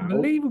could rip it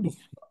unbelievable.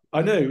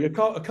 I know a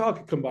car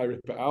could come by,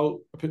 rip it out.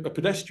 A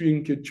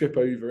pedestrian could trip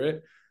over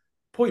it.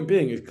 Point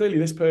being is clearly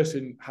this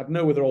person had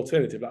no other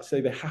alternative. Let's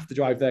say they have to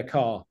drive their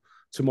car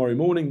tomorrow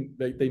morning.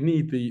 They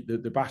need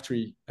the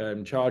battery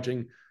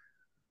charging,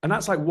 and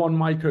that's like one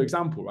micro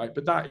example, right?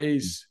 But that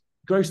is.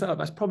 Gross that up,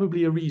 that's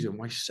probably a reason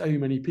why so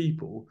many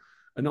people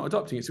are not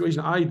adopting it. It's the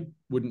reason I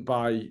wouldn't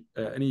buy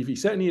an EV,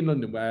 certainly in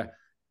London, where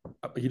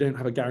you don't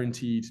have a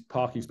guaranteed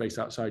parking space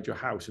outside your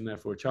house and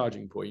therefore a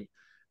charging point.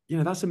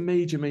 That's a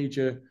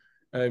major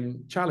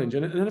challenge.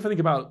 And then if I think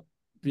about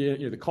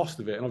the cost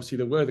of it, and obviously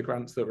there were the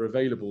grants that were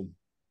available,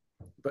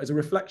 but as a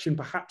reflection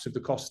perhaps of the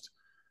cost.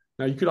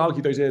 Now, you could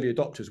argue those early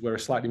adopters were a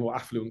slightly more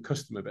affluent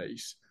customer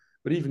base,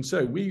 but even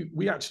so,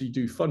 we actually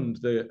do fund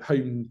the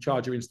home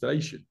charger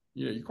installation.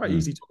 You're quite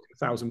easy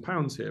talking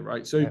 £1,000 here,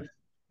 right? So,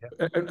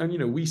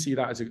 and we see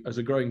that as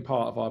a growing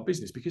part of our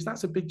business, because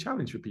that's a big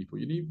challenge for people.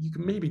 You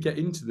can maybe get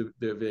into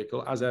the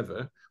vehicle as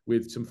ever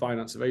with some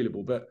finance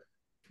available, but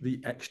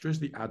the extras,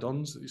 the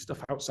add-ons, the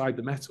stuff outside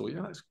the metal,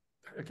 that's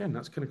going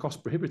to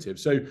cost prohibitive.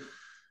 So,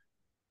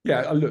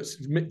 look, it's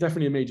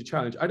definitely a major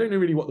challenge. I don't know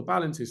really what the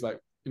balance is like.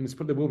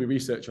 There will be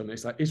research on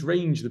this. Like, is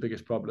range the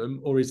biggest problem,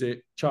 or is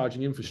it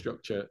charging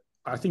infrastructure?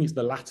 I think it's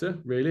the latter,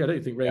 really. I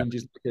don't think range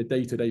is like a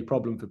day-to-day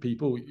problem for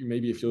people.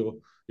 Maybe if you're,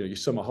 your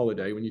summer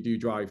holiday, when you do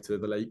drive to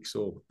the lakes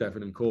or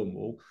Devon and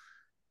Cornwall,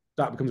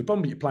 that becomes a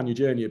problem, but you plan your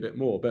journey a bit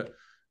more. But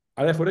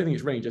I therefore don't think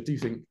it's range. I do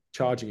think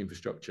charging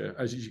infrastructure,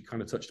 as you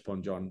kind of touched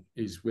upon, John,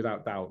 is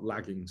without doubt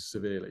lagging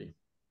severely.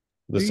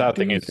 The sad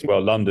thing is,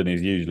 well, London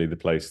is usually the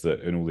place that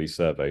in all these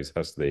surveys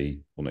has not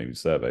even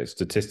surveys,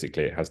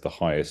 statistically, it has the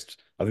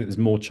highest. I think there's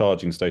more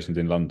charging stations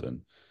in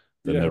London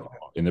than there are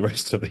in the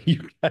rest of the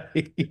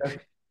UK.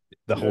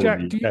 The whole Jack,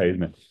 of the UK,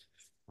 isn't it?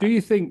 Do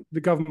you think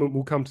the government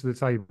will come to the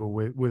table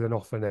with an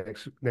offer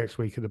next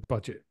week of the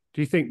budget?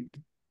 Do you think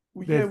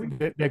they're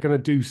going to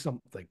do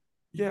something?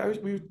 Yeah, I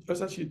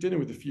was actually at dinner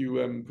with a few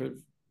kind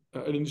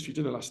of an industry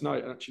dinner last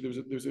night, and actually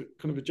there was a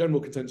kind of a general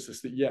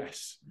consensus that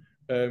yes,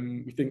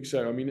 we think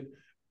so. I mean,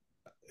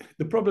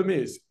 the problem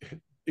is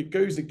it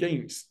goes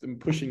against them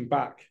pushing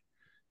back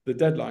the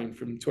deadline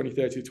from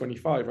 2030 to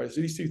 25, right?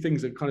 So these two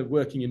things are kind of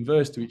working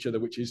inverse to each other,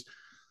 which is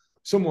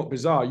somewhat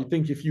bizarre. You'd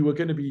think if you were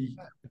going to be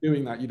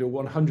doing that, you'd have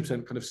 100%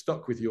 kind of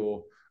stuck with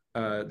your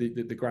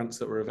the grants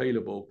that were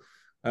available.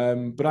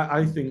 But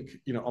I think,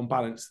 on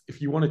balance,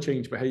 if you want to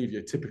change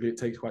behaviour, typically it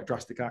takes quite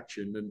drastic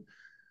action, and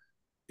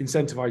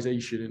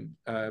incentivization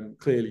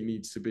clearly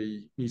needs to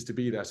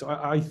be there. So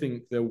I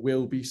think there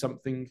will be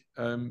something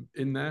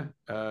in there,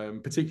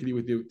 particularly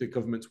with the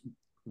government's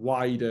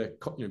wider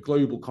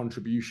global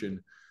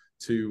contribution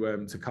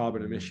to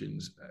carbon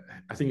emissions.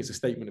 I think it's a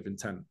statement of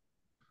intent.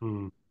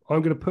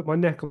 I'm going to put my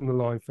neck on the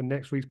line for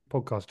next week's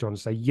podcast, John, and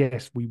say,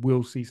 yes, we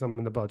will see some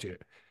in the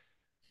budget.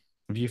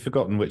 Have you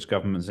forgotten which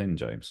government's in,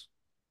 James?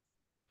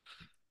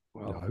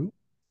 Well, no.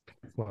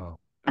 Wow.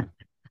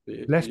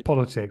 Less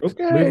politics.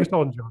 Okay. Move us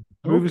on, John.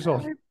 Move us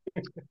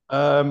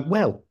on.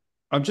 Well,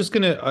 I'm just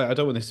going to, I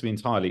don't want this to be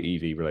entirely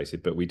EV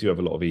related, but we do have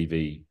a lot of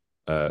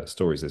EV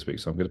stories this week,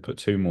 so I'm going to put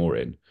 2 more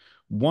in.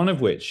 One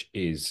of which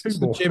is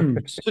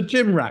Sir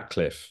Jim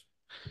Ratcliffe.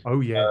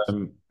 Oh, yes.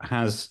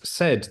 Has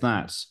said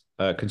that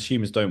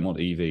consumers don't want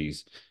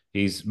EVs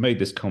He's made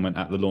this comment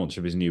at the launch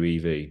of his new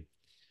EV.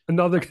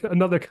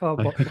 Another car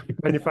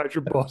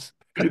manufacturer boss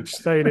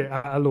saying it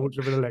at a launch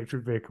of an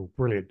electric vehicle.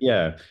 Brilliant.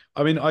 Yeah,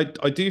 I mean, I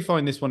do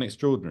find this one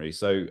extraordinary.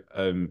 So,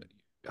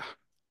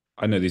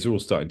 I know these are all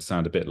starting to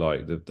sound a bit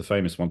like the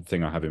famous one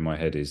thing I have in my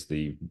head is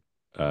the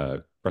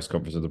press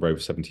conference of the Rover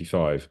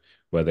 75,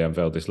 where they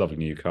unveiled this lovely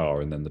new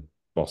car, and then the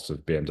boss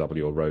of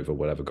BMW or Rover,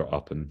 whatever, got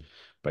up and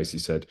basically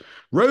said,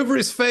 "Rover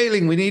is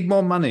failing. We need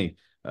more money."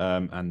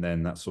 And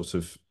then that sort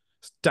of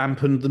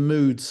dampened the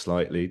mood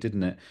slightly,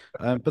 didn't it?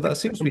 But that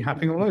seems to be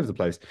happening all over the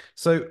place.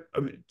 So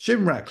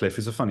Jim Ratcliffe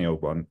is a funny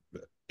old one.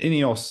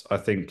 Ineos, I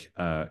think,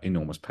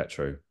 enormous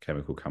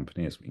petrochemical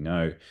company, as we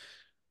know,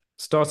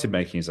 started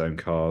making his own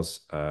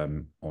cars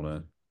on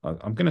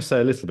I'm going to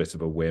say a little bit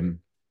of a whim.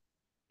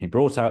 He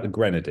brought out the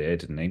Grenadier,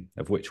 didn't he?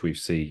 Of which we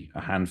see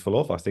a handful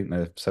of. I think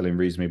they're selling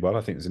reasonably well.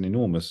 I think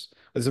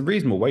there's a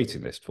reasonable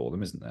waiting list for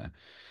them, isn't there?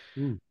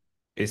 Mm.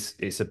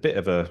 It's a bit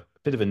of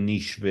a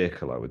niche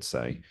vehicle, I would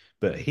say.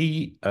 But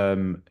he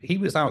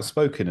was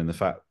outspoken in the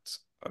fact,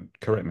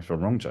 correct me if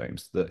I'm wrong,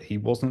 James, that he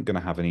wasn't going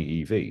to have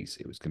any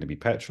EVs. It was going to be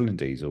petrol and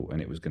diesel, and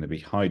it was going to be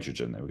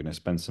hydrogen. They were going to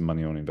spend some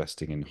money on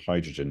investing in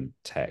hydrogen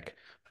tech,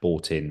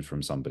 bought in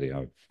from somebody,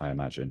 I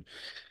imagine.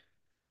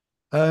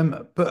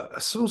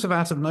 But sort of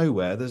out of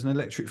nowhere, there's an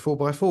electric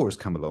 4x4 has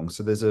come along.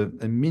 So there's a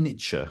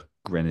miniature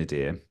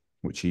Grenadier,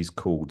 which he's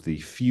called the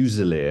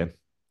Fusilier,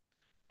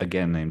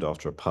 again named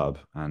after a pub.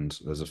 And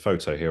there's a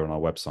photo here on our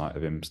website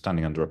of him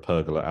standing under a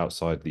pergola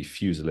outside the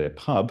Fusilier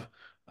pub,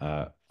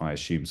 I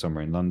assume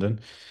somewhere in London.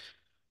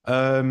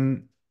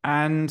 And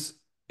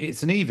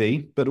it's an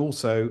EV, but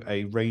also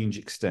a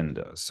range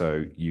extender.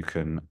 So you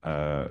can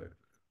have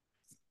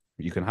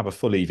a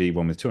full EV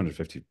one with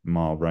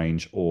 250-mile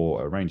range,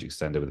 or a range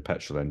extender with a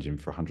petrol engine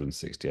for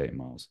 168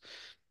 miles.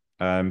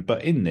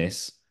 But in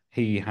this,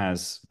 he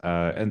has,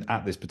 and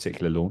at this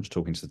particular launch,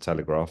 talking to the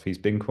Telegraph, he's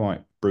been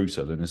quite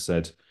brutal and has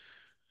said,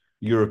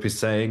 Europe is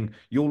saying,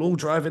 you'll all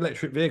drive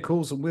electric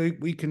vehicles and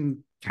we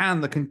can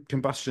the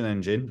combustion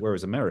engine,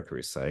 whereas America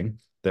is saying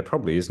there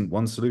probably isn't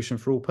one solution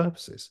for all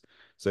purposes.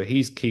 So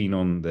he's keen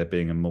on there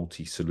being a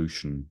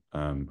multi-solution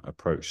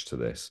approach to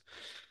this.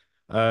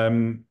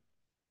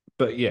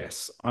 But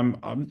yes, I'm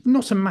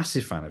not a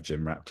massive fan of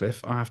Jim Ratcliffe,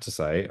 I have to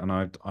say, and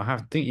I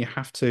think you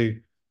have to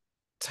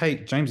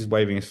take. James is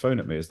waving his phone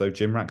at me as though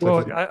Jim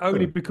Ratcliffe. Well,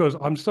 only because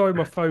I'm sorry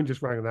my phone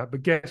just rang on that,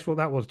 but guess what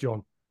that was,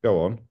 John?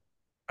 Go on.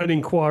 An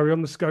inquiry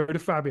on the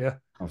Skoda Fabia.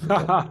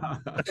 I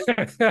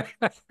didn't know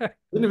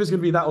if it was going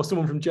to be that or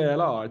someone from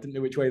JLR. I didn't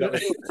know which way that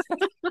was.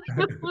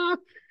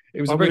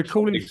 It was. I'm going to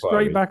call him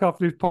straight back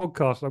after this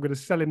podcast. I'm going to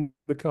sell him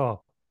the car.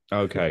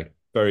 Okay,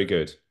 very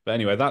good. But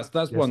anyway, that's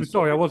one. So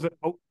sorry,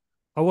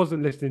 I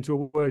wasn't listening to a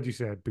word you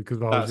said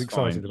because I was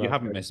excited about it. You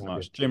haven't missed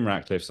much. Jim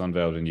Ratcliffe's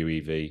unveiled a new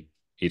EV.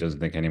 He doesn't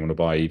think anyone will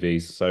buy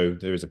EVs. So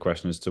there is a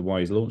question as to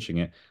why he's launching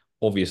it.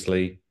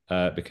 Obviously,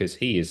 because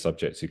he is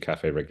subject to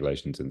CAFE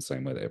regulations in the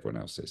same way that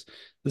everyone else is.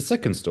 The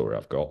second story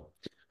I've got,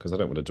 because I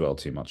don't want to dwell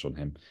too much on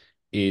him,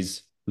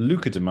 is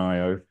Luca Di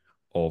Maio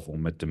or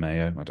Di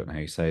Maio, I don't know how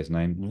you say his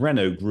name,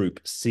 Renault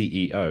Group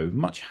CEO.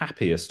 Much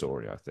happier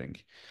story, I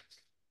think.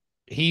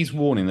 He's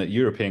warning that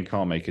European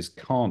car makers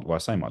can't, well, I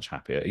say much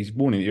happier. He's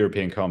warning that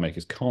European car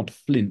makers can't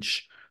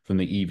flinch from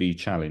the EV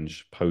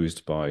challenge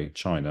posed by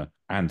China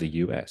and the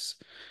US.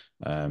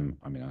 I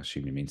mean, I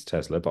assume he means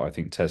Tesla, but I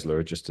think Tesla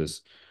are just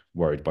as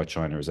worried by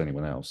China as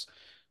anyone else.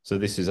 So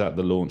this is at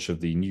the launch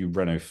of the new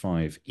Renault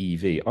 5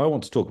 EV. I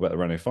want to talk about the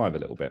Renault 5 a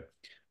little bit.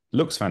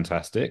 Looks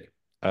fantastic.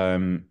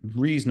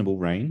 Reasonable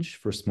range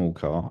for a small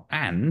car,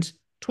 and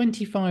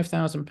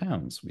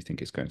 £25,000 we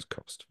think it's going to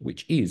cost,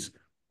 which is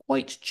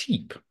quite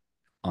cheap,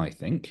 I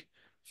think,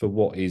 for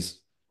what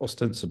is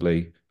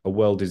ostensibly a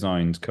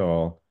well-designed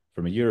car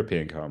from a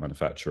European car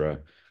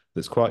manufacturer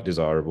that's quite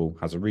desirable,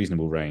 has a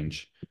reasonable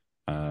range,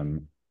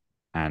 and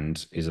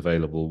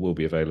will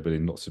be available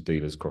in lots of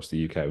dealers across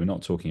the UK. We're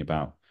not talking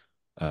about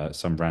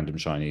some random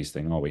Chinese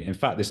thing, are we? In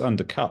fact, this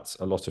undercuts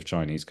a lot of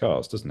Chinese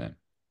cars, doesn't it?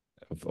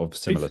 Of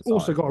similar It's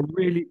also got a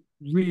really,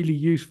 really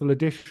useful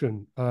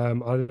addition. I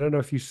don't know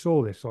if you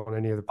saw this on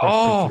any of the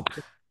press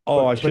pictures.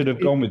 I should have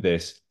gone with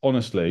this,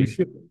 honestly.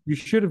 You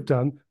should have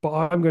done, but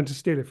I'm going to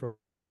steal it from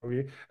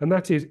you. And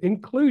that is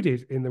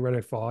included in the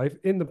Renault 5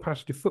 in the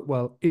passenger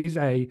footwell is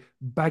a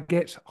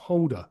baguette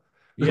holder.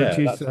 Yeah,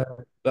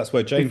 that's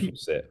where James will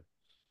sit.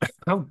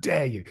 How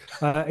dare you?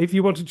 If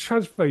you want to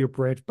transfer your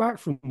bread back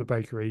from the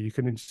bakery, you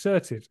can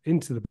insert it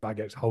into the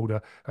baguette holder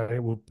and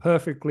it will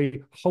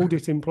perfectly hold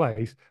it in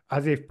place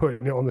as if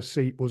putting it on the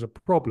seat was a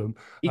problem.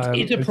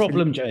 It is a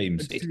problem,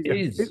 James. It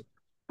is.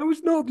 No,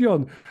 it's not,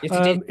 John.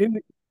 Yes,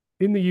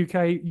 in the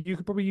UK, you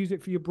could probably use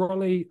it for your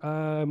brolly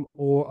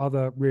or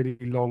other really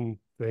long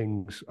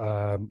things,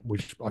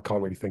 which I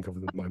can't really think of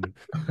at the moment.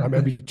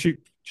 Maybe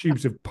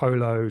tubes of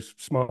polos,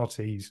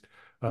 Smarties,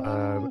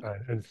 and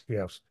anything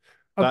else.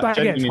 That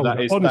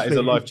is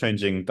a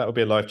life-changing. That would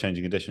be a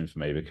life-changing addition for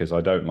me, because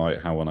I don't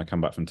like how when I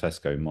come back from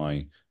Tesco,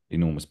 my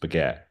enormous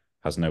baguette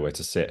has nowhere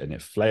to sit and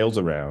it flails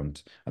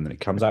around and then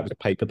it comes out with a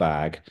paper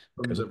bag,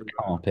 goes over the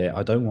carpet.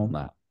 I don't want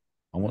that.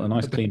 I want a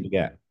nice clean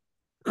baguette.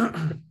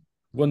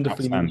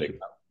 Wonderfully niche. Outstanding.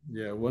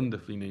 Yeah,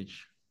 wonderfully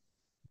niche.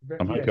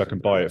 I'm hoping I Yes. can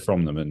buy it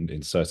from them and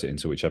insert it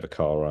into whichever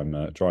car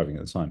I'm driving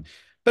at the time.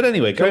 But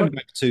anyway, Can I,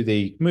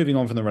 moving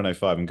on from the Renault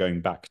 5 and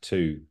going back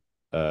to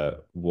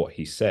what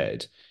he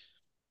said,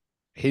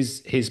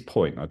 his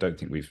point, I don't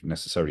think we've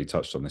necessarily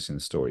touched on this in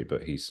the story,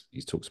 but he's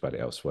talks about it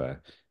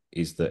elsewhere,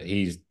 is that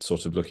he's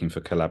sort of looking for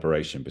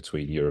collaboration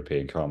between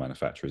European car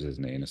manufacturers,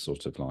 isn't he? In a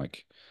sort of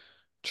like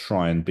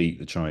try and beat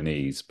the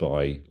Chinese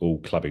by all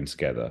clubbing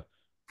together.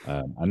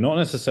 And not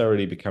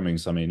necessarily becoming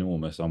some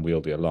enormous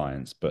unwieldy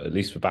alliance, but at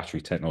least for battery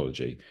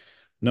technology,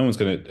 no one's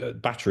going to.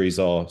 Batteries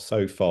are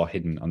so far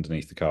hidden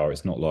underneath the car.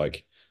 It's not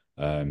like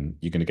you're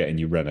going to get in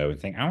your Renault and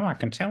think, "Oh, I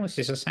can tell this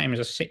is the same as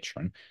a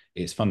Citroen."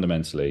 It's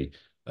fundamentally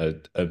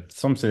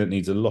something that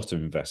needs a lot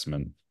of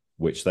investment,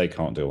 which they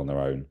can't do on their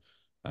own.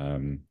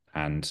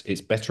 And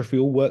it's better if we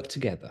all work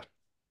together.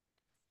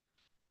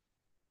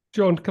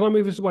 John, can I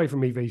move us away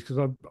from EVs because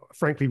I'm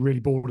frankly really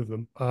bored of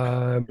them?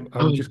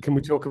 And just can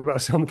we talk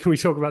about some? Can we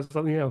talk about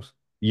something else?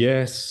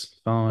 Yes,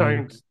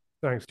 fine.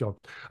 Thanks, John.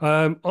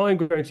 I'm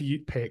going to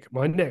pick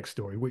my next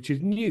story, which is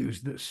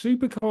news that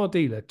supercar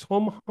dealer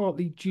Tom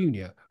Hartley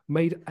Jr.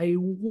 made a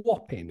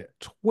whopping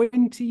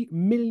 £20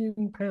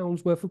 million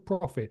worth of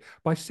profit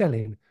by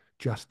selling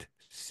just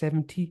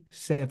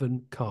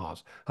 77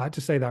 cars. I had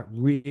to say that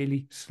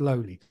really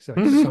slowly, so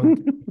it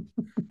sunk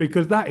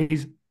because that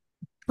is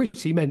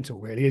pretty mental,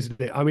 really,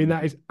 isn't it? I mean,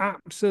 that is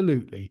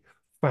absolutely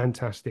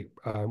fantastic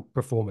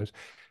performance.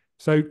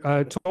 So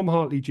Tom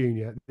Hartley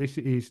Jr., this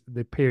is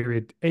the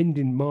period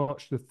ending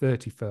March the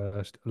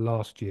 31st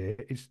last year.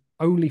 It's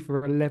only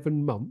for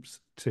 11 months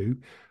too.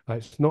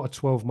 It's not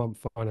a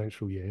 12-month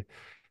financial year.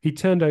 He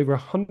turned over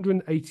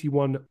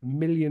 £181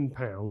 million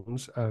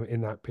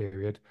in that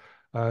period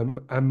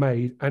and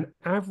made an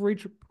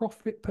average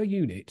profit per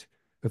unit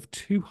of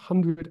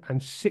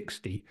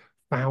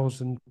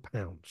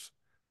 £260,000.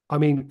 I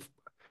mean,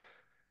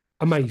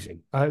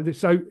 amazing.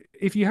 So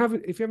if you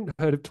haven't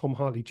heard of Tom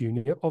Hartley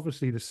Jr.,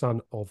 obviously the son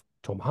of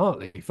Tom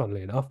Hartley,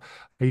 funnily enough,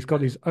 he's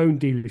got his own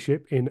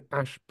dealership in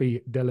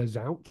Ashby de la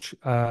Zouch,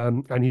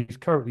 and he's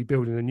currently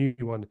building a new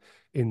one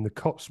in the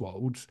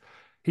Cotswolds.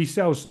 He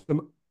sells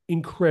some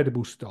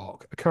incredible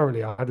stock.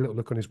 Currently, I had a little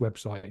look on his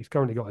website. He's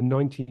currently got a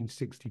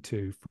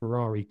 1962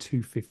 Ferrari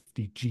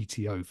 250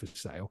 GTO for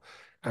sale,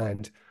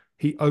 and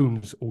he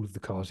owns all of the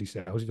cars he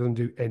sells. He doesn't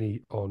do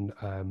any on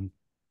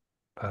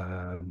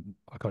I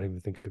can't even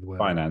think of the word.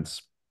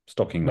 Finance,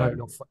 stocking No,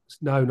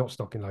 loan. not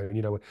stocking loan.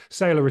 You know,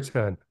 sale or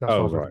return. That's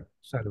Oh, what I was right.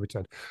 sale or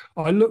return.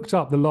 I looked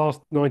up the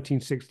last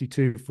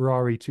 1962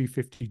 Ferrari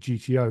 250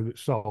 GTO that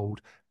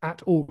sold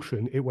at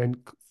auction. It went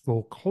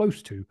for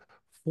close to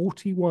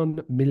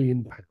 £41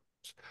 million.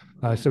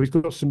 So he's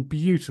got some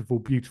beautiful,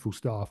 beautiful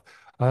stuff.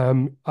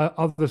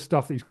 Other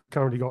stuff that he's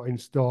currently got in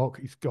stock,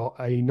 he's got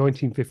a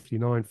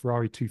 1959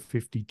 Ferrari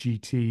 250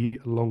 GT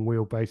long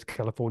wheelbase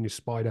California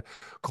Spider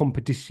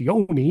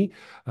Competizione,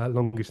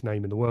 longest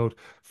name in the world,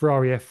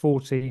 Ferrari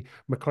F40,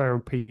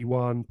 McLaren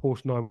P1,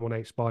 Porsche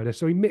 918 Spider.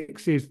 So he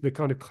mixes the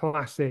kind of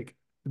classic,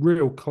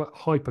 real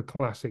hyper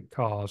classic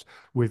cars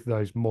with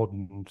those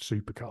modern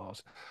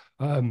supercars.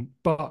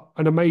 But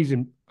an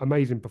amazing,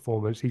 amazing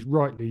performance. He's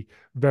rightly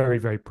very,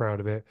 very proud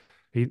of it.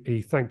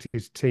 He thanked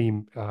his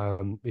team.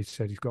 He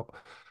said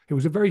it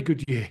was a very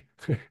good year.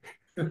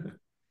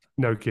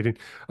 No kidding.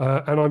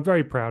 And I'm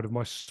very proud of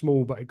my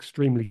small but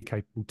extremely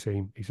capable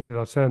team. He said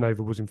our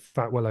turnover was in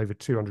fact well over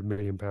 £200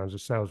 million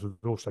of sales was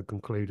also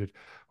concluded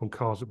on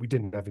cars that we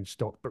didn't have in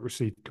stock but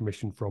received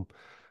commission from.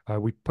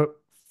 We put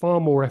far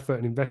more effort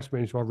and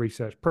investment into our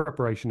research,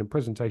 preparation and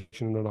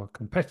presentation than our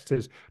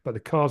competitors, but the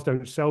cars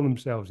don't sell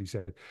themselves, he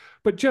said.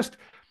 But just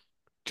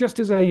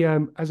as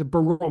a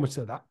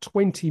barometer, that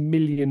 £20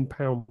 million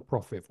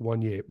profit for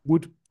 1 year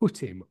would put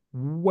him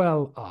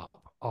well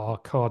up our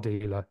car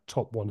dealer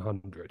top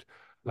 100.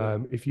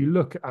 If you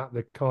look at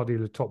the car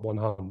dealer top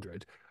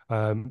 100,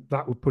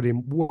 that would put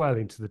him well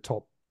into the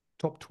top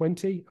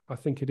 20, I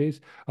think it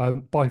is.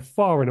 By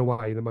far and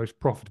away the most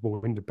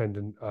profitable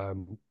independent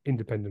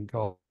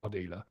car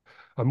dealer.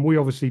 We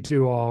obviously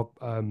do our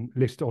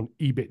list on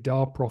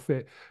EBITDA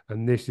profit,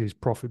 and this is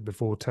profit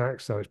before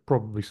tax, so it's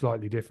probably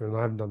slightly different.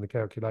 I haven't done the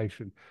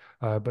calculation,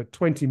 but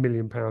 £20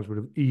 million would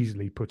have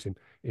easily put him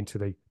into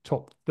the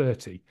top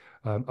 30,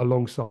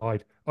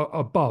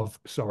 above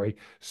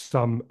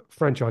some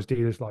franchise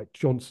dealers like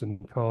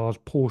Johnson Cars,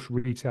 Porsche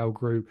Retail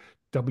Group,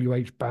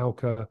 WH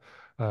Bowker,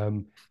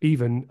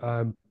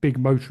 even Big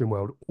Motoring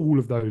World. All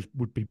of those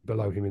would be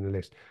below him in the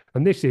list.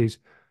 And this is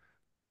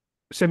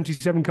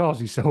 77 cars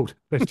he sold.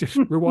 Let's just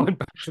rewind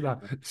back to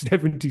that.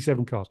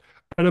 77 cars.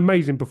 An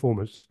amazing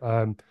performance.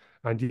 And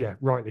yeah,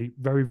 rightly,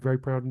 very, very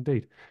proud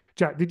indeed.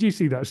 Jack, did you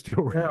see that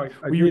story? Yeah,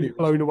 Were you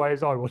blown away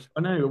as I was?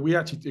 I know. We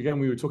actually, again,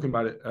 we were talking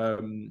about it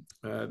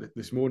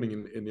this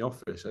morning in the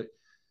office.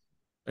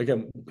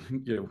 Again,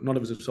 none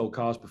of us have sold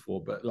cars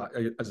before, but like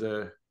as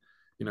a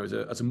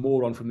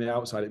moron from the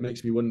outside, it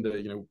makes me wonder,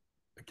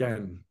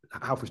 again,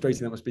 how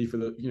frustrating that must be for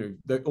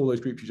all those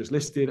groups you just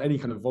listed, any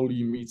kind of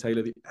volume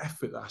retailer, the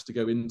effort that has to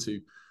go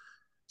into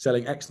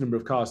selling X number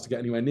of cars to get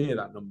anywhere near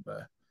that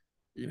number.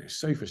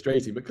 So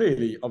frustrating. But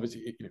clearly,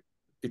 obviously,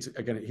 it's,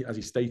 again, as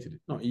he stated,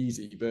 it's not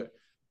easy, but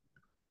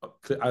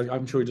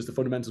I'm sure he does the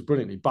fundamentals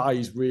brilliantly.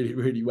 Buys really,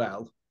 really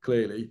well,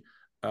 clearly.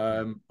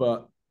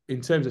 But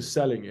in terms of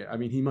selling it, I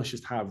mean, he must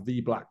just have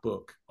the black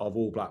book of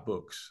all black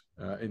books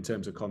in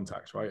terms of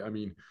contacts, right? I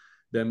mean,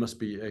 there must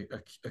be a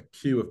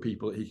queue of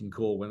people that he can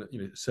call when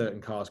certain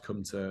cars come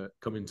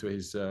into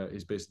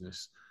his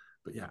business.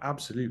 But yeah,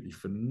 absolutely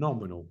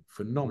phenomenal.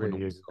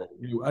 Really is.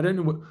 I don't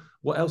know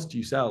what else do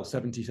you sell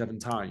 77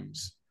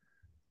 times,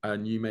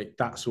 and you make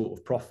that sort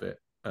of profit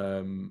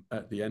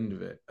at the end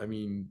of it. I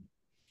mean,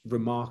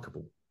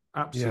 remarkable,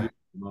 absolutely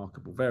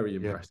remarkable, very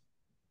impressive.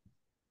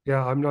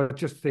 Yeah, I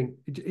just think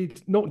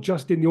it's not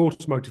just in the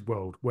automotive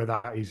world where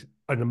that is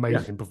an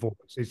amazing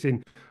performance. It's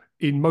in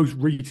most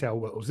retail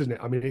worlds, isn't it?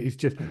 I mean, it's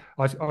just,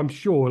 I'm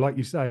sure, like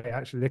you say,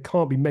 actually, there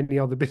can't be many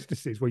other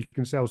businesses where you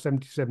can sell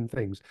 77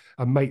 things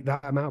and make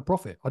that amount of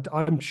profit.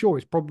 I'm sure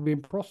it's probably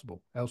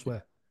impossible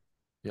elsewhere.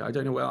 Yeah, I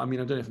don't know. I mean,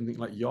 I don't know if anything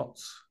like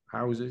yachts,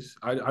 houses.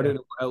 I don't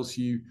know what else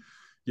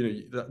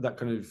that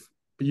kind of.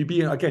 But you'd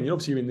be, again, you're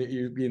obviously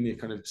you'd be in the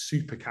kind of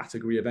super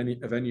category of any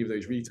of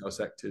those retail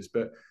sectors.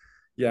 But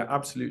yeah,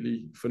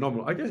 absolutely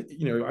phenomenal. I guess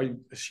I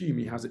assume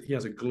he has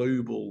a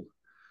global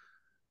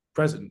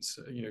presence.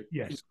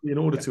 Yes. In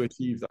order to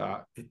achieve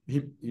that,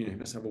 he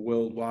must have a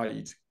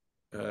worldwide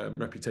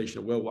reputation,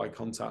 a worldwide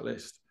contact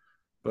list.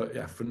 But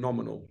yeah,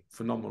 phenomenal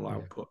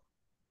output.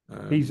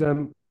 He's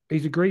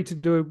agreed to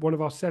do one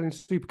of our selling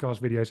supercars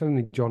videos, hasn't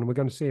he, John? And we're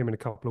going to see him in a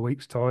couple of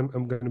weeks' time.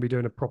 I'm going to be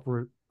doing a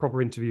proper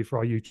interview for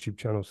our YouTube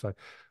channel. So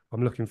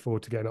I'm looking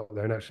forward to getting up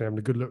there and actually having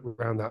a good look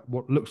around that,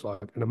 what looks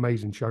like an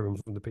amazing showroom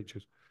from the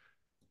pictures.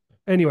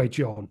 Anyway,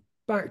 John,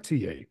 back to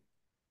you.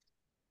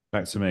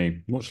 Back to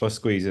me. What shall I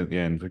squeeze in at the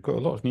end? We've got a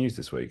lot of news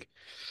this week.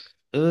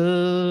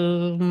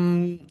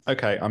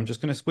 Okay, I'm just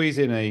going to squeeze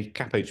in a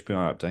cap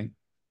HPI update.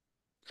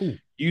 Ooh.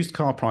 Used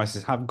car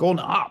prices have gone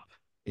up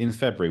in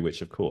February,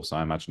 which of course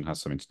I imagine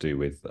has something to do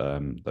with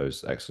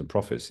those excellent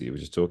profits that you were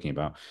just talking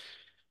about.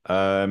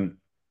 And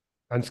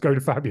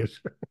Skoda Fabias.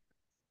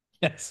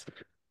 Yes,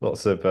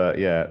 lots of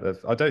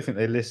I don't think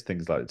they list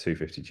things like the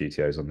 250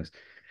 GTOs on this.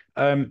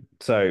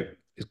 So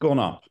it's gone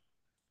up.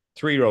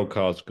 3-year-old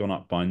cars have gone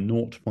up by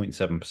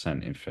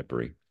 0.7% in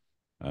February.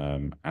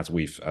 As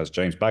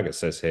James Baggett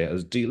says here,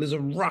 as dealers are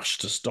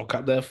rushed to stock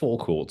up their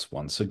forecourts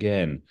once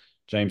again.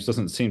 James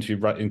doesn't seem to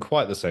be in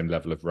quite the same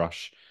level of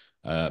rush,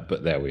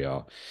 but there we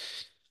are.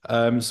 So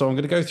I'm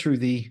going to go through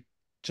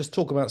just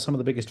talk about some of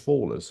the biggest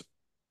fallers.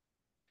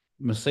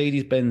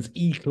 Mercedes-Benz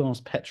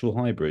E-Class petrol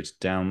hybrids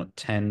down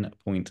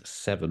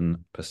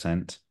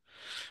 10.7%.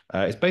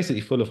 It's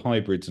basically full of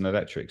hybrids and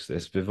electrics.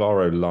 This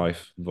Vivaro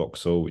Life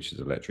Vauxhall, which is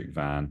an electric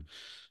van,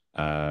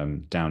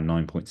 down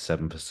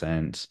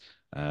 9.7%.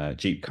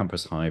 Jeep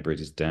Compass Hybrid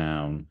is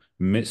down.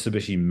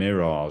 Mitsubishi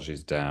Mirage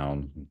is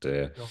down. Oh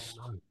dear. Oh,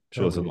 no.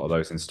 Sure, there's a lot of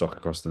those in stock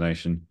across the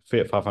nation.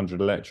 Fiat 500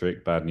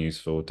 electric, bad news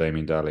for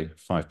Damien Daly,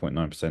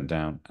 5.9%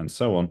 down, and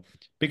so on.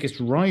 Biggest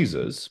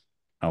risers,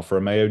 Alfa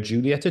Romeo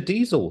Giulietta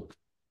diesel,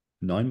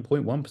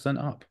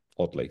 9.1% up,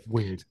 oddly.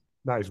 Weird.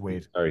 That is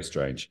weird. Very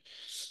strange.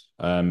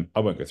 I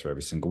won't go through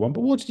every single one,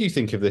 but what did you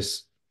think of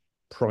this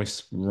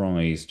price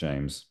rise,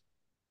 James?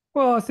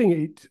 Well, I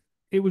think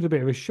it was a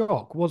bit of a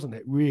shock, wasn't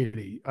it,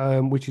 really?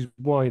 Which is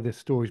why the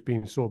story's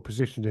been sort of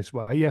positioned this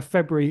way. Yeah,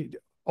 February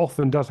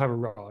often does have a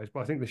rise, but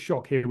I think the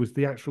shock here was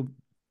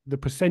the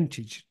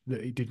percentage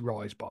that it did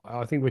rise by.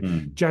 I think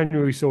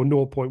January saw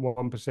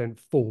 0.1%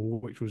 fall,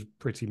 which was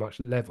pretty much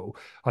level.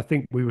 I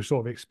think we were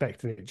sort of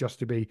expecting it just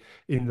to be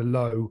in the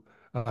low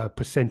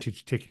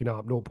percentage ticking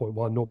up, 0.1,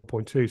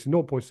 0.2. So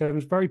 0.7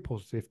 is very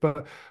positive,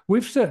 but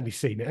we've certainly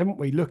seen it, haven't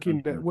we?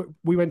 Looking at,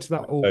 we went to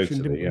that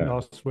auction, didn't we,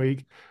 last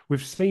week?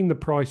 We've seen the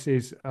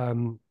prices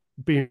going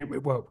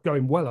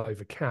well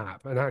over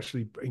cap and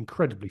actually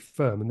incredibly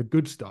firm, and the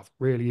good stuff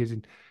really is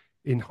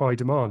in high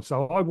demand.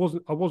 So I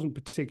wasn't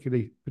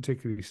particularly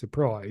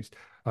surprised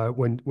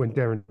when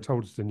Darren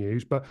told us the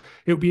news, but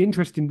it'll be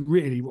interesting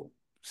really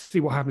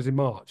see what happens in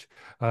March.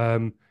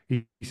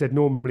 He said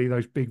normally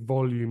those big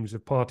volumes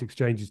of part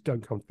exchanges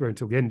don't come through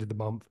until the end of the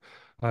month,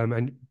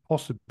 and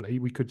possibly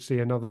we could see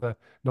another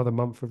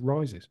month of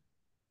rises.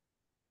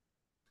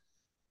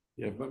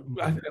 Yeah, but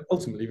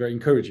ultimately very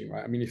encouraging,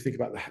 right? I mean, if you think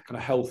about the kind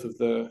of health of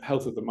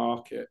the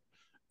market,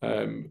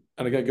 and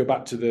again go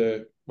back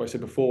to what I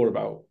said before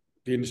about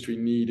the industry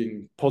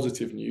needing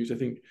positive news. I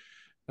think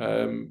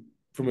from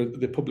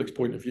the public's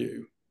point of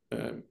view,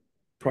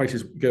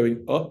 prices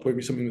going up won't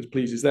be something that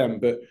pleases them,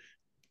 but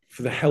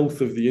for the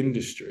health of the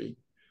industry,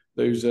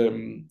 those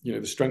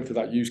the strength of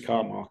that used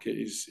car market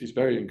is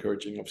very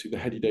encouraging. Obviously, the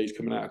heady days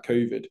coming out of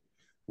COVID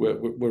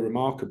were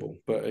remarkable,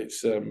 but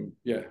it's I'm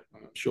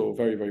sure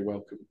very, very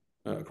welcome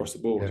across the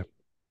board.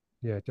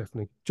 Yeah,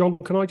 definitely. John,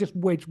 can I just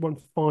wedge one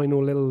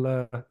final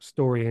little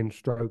story in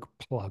stroke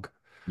plug?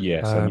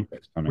 Yes,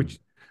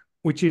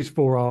 which is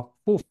for our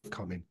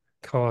forthcoming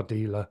car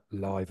dealer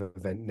live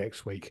event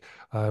next week,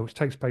 which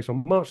takes place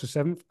on March the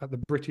 7th at the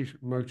British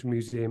Motor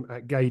Museum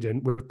at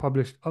Gaydon. We've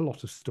published a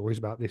lot of stories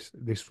about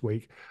this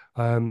week,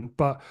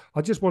 but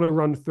I just want to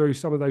run through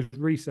some of those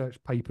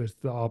research papers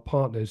that our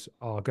partners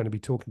are going to be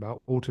talking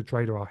about. Auto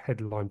Trader, our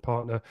headline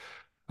partner,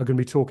 are going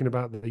to be talking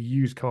about the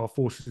used car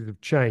forces of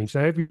change.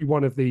 So every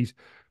one of these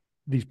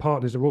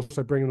partners are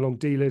also bringing along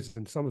dealers,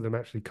 and some of them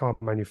actually some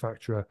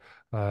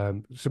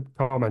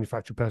car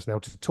manufacturer personnel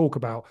to talk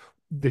about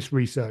this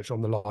research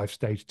on the live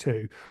stage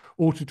too.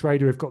 Auto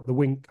Trader have got the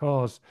Wink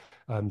Cars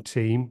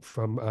team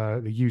from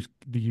the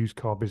used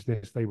car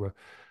business. They were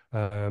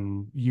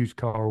used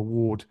car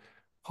award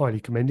highly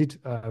commended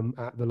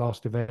at the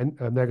last event,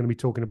 and they're going to be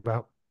talking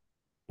about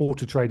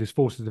Auto Trader's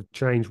forces of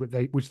change,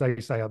 which they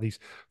say are these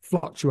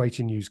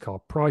fluctuating used car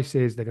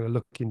prices. They're going to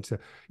look into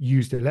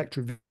used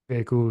electric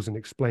vehicles and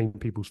explain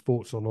people's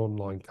thoughts on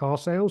online car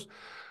sales.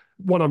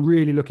 One I'm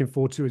really looking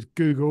forward to is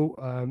Google.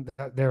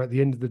 They're at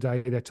the end of the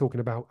day, they're talking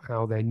about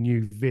how their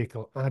new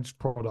vehicle ads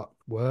product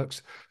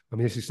works. I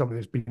mean, this is something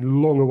that's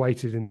been long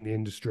awaited in the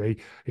industry.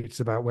 It's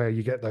about where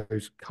you get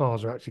those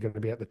cars are actually going to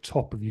be at the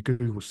top of your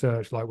Google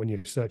search, like when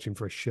you're searching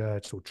for a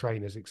shirt or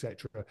trainers,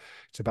 etc.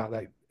 It's about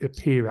that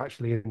appear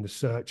actually in the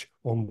search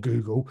on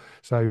Google.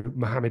 So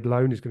Mohammed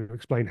Lone is going to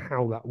explain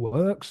how that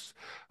works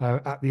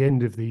at the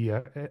end of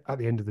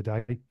the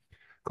day.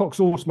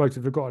 Cox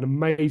Automotive have got an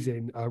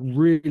amazing,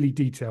 really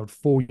detailed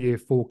 4-year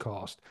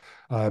forecast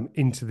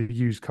into the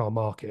used car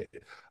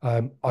market.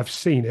 I've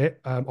seen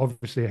it,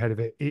 obviously ahead of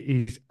it. It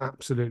is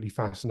absolutely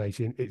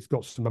fascinating. It's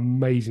got some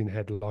amazing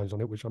headlines on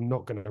it, which I'm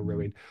not going to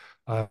ruin.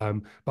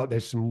 But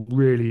there's some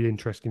really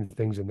interesting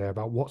things in there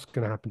about what's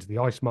going to happen to the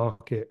ICE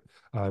market,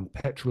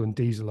 petrol and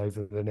diesel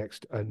over the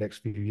next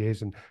few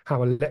years, and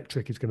how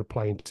electric is going to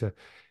play into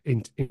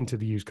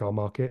the used car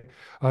market.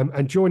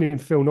 And joining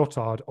Phil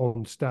Nottard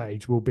on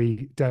stage will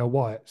be Dale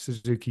Wyatt,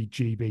 Suzuki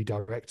GB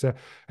director,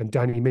 and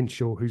Danny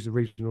Minshaw, who's the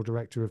regional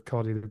director of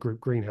Car Dealer Group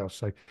Greenhouse.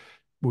 So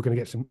we're going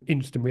to get some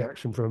instant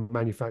reaction from a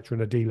manufacturer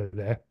and a dealer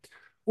there.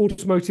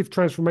 Automotive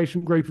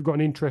Transformation Group have got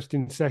an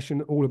interesting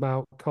session all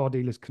about car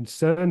dealers'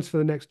 concerns for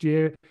the next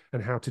year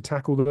and how to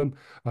tackle them.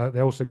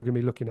 They're also going to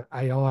be looking at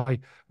AI,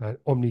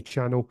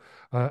 omni-channel,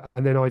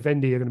 and then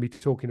Ivendi are going to be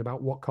talking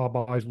about what car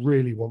buyers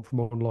really want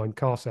from online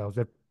car sales.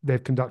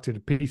 They've conducted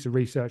a piece of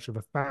research of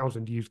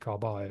 1,000 used car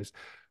buyers,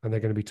 and they're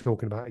going to be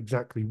talking about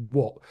exactly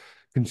what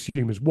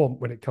consumers want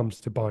when it comes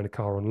to buying a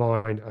car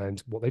online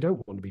and what they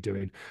don't want to be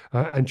doing.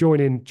 And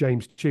joining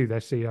James Chew, their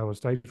CEO on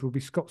stage, will be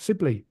Scott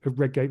Sibley of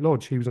Redgate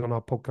Lodge. He was on our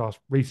podcast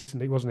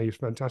recently, wasn't he? He was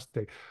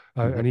fantastic.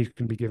 And he's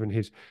going to be giving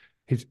his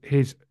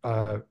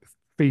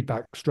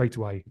feedback straight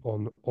away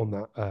on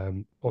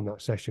that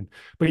session.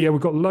 But yeah,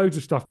 we've got loads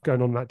of stuff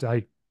going on that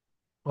day.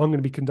 I'm going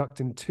to be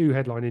conducting 2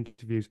 headline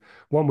interviews,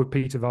 one with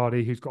Peter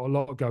Vardy, who's got a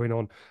lot going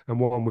on, and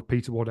one with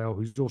Peter Waddell,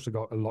 who's also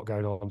got a lot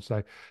going on.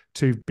 So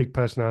 2 big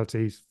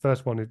personalities.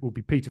 First one will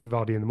be Peter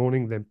Vardy in the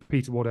morning, then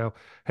Peter Waddell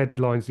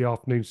headlines the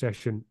afternoon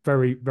session.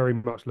 Very, very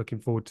much looking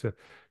forward to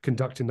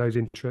conducting those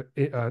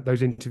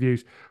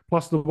interviews,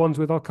 plus the ones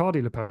with our car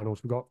dealer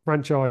panels. We've got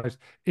franchise,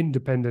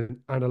 independent,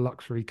 and a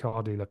luxury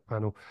car dealer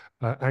panel,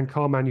 and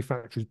car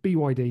manufacturers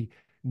BYD,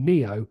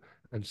 NIO,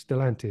 and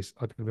Stellantis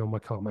are going to be on my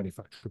car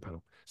manufacturer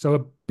panel. So a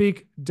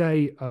big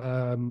day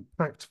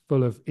packed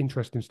full of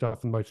interesting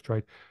stuff in motor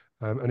trade.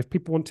 And if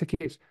people want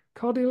tickets,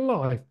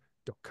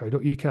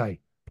 cardealerlive.co.uk.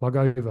 Plug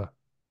over.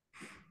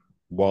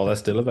 While they're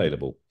still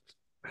available.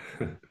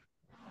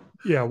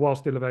 Yeah, while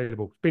still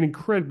available. It's been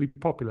incredibly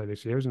popular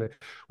this year, isn't it?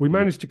 We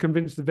managed to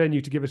convince the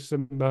venue to give us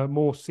some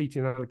more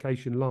seating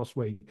allocation last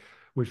week,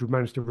 which we've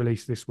managed to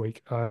release this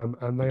week.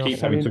 And they keep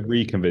having to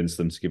reconvince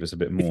them to give us a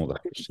bit more, though.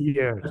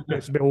 Yeah,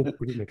 it's a bit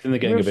awkward, isn't it? And they're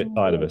getting a bit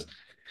tired of us.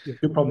 Yeah.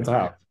 Good problem to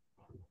have.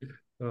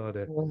 Oh,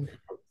 dear. Well,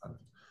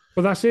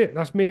 that's it.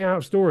 That's me out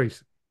of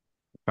stories.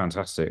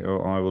 Fantastic. Oh,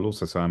 I will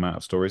also say I'm out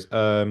of stories.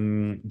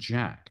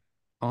 Jack,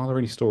 are there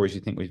any stories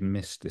you think we've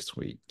missed this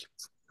week?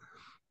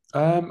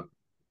 I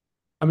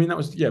mean, that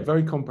was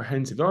very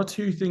comprehensive. There are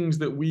 2 things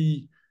that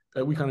we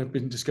kind of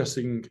been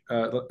discussing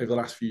over the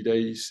last few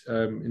days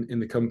in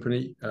the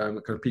company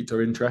that kind of piqued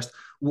our interest.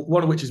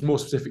 One of which is more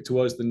specific to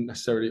us than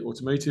necessarily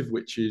automotive,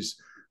 which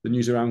is the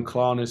news around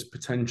Klarna's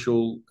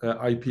potential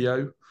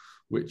IPO,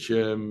 which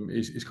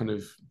is kind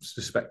of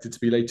suspected to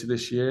be later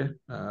this year,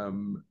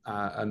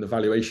 and the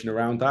valuation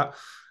around that.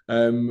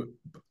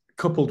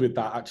 Coupled with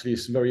that, actually,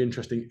 is some very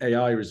interesting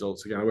AI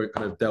results. Again, I won't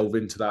kind of delve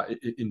into that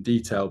in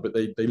detail, but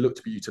they look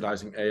to be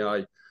utilizing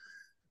AI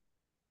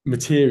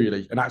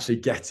materially and actually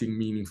getting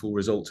meaningful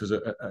results and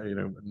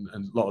a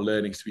lot of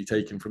learnings to be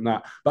taken from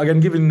that. But again,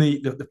 given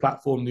the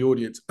platform, the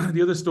audience,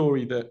 the other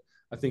story that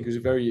I think was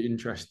very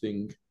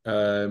interesting,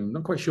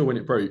 not quite sure when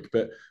it broke,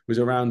 but was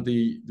around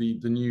the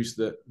news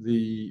that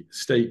the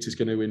state is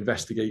going to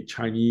investigate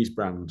Chinese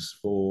brands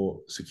for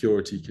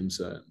security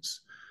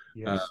concerns.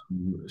 Yes. I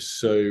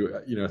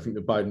think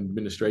the Biden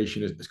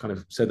administration has kind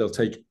of said they'll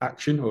take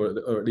action, or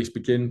at least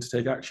begin to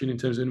take action in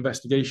terms of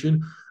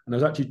investigation. And I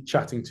was actually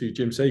chatting to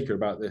Jim Saker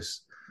about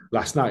this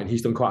last night, and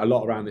he's done quite a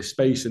lot around this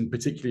space, and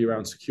particularly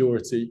around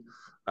security.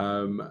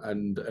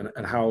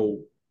 and how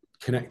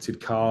connected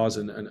cars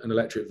and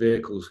electric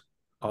vehicles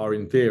are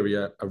in theory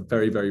a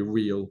very, very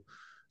real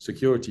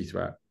security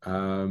threat.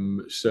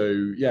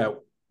 So yeah,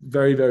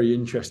 very, very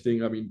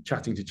interesting. I mean,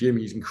 chatting to Jim,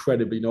 he's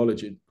incredibly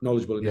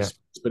knowledgeable in this,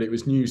 but it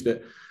was news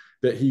that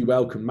he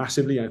welcomed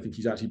massively. And I think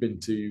he's actually been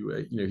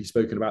to, he's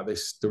spoken about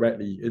this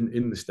directly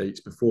in the States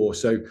before.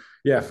 So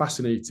yeah,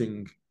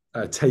 fascinating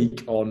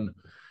take on,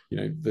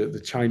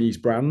 the Chinese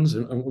brands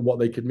and what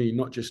they could mean,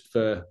 not just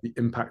for the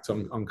impact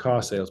on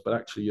car sales, but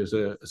actually as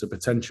a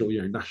potential,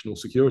 national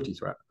security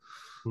threat.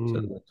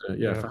 So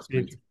yeah,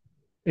 fascinating.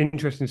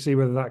 Interesting to see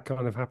whether that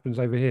kind of happens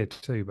over here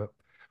too, but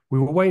we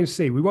will wait and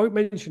see. We won't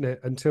mention it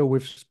until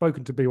we've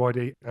spoken to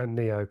BYD and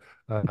NIO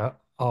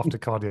after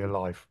Cardia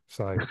Live.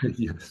 So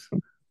yes,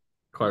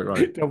 quite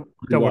right. don't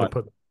want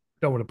to put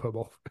them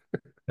off.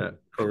 Yeah,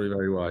 probably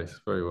very wise,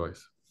 very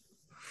wise.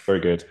 Very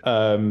good.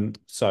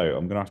 So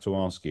I'm going to have to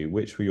ask you,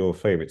 which were your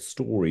favourite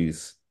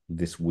stories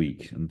this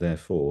week, and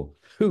therefore,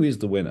 who is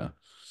the winner?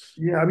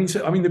 Yeah, I mean,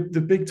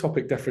 the big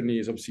topic definitely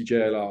is obviously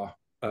JLR.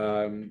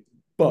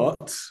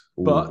 But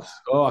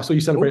I saw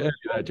you celebrate earlier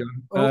there,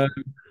 John.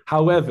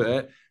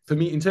 However, for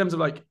me, in terms of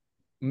like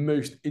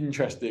most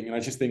interesting, and I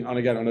just think, and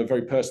again, on a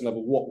very personal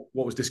level,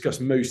 what was discussed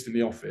most in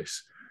the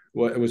office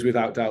was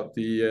without doubt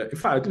the. In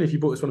fact, I don't know if you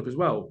brought this one up as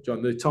well,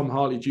 John. The Tom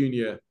Hartley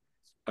Jr.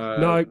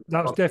 No,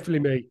 that was definitely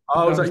me.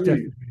 Oh, was that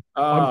you?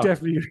 I'm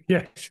definitely,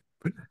 yes.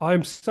 I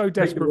am so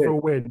desperate for a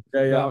win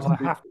that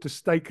I have to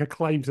stake a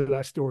claim to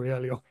that story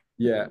early on.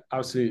 Yeah,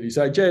 absolutely.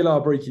 So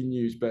JLR breaking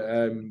news, but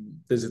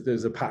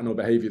there's a pattern or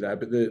behaviour there.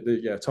 But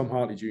the Tom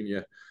Hartley Jr.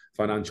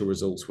 financial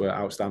results were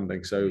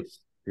outstanding. So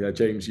yeah,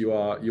 James, you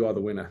are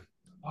the winner.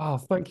 Oh,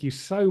 thank you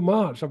so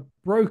much. I've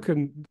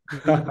broken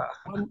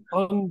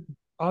the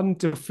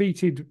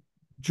undefeated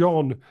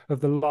John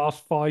of the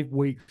last 5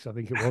 weeks. I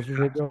think it was, wasn't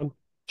it, John?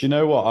 Do you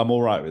know what? I'm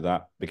all right with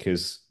that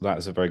because that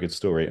is a very good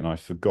story, and I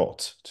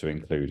forgot to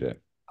include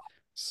it.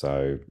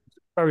 So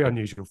very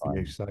unusual for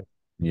you. So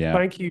yeah,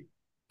 thank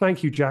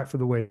you, Jack, for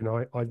the win.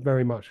 I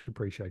very much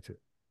appreciate it.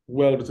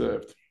 Well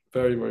deserved.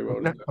 Very, very well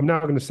deserved. I'm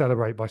now going to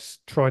celebrate by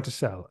trying to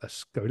sell a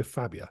Skoda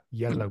Fabia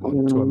yellow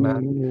one to a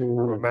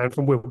man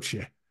from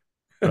Wiltshire.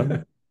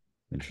 Oh,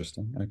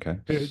 interesting. Okay.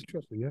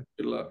 Interesting. Yeah.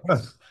 Good luck.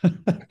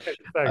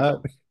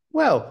 Thanks.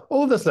 Well,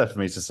 all that's left for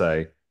me to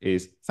say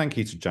is thank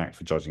you to Jack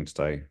for judging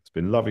today. It's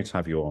been lovely to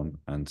have you on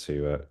and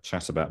to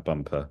chat about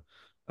Bumper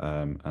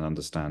and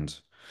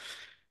understand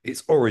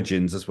its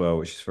origins as well,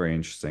 which is very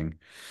interesting.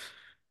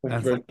 Thank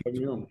you very much for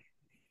having me on.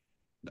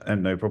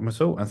 And no problem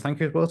at all. And thank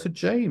you as well to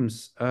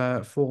James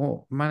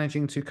for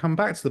managing to come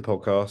back to the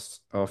podcast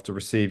after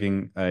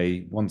receiving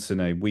a once in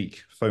a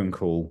week phone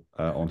call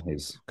on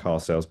his car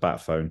sales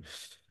bat phone.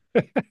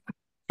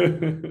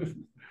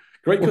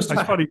 Great customer.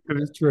 It's funny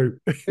because it's true.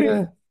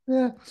 Yeah.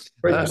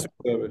 Great customer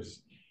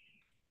service.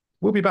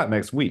 We'll be back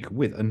next week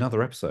with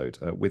another episode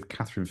with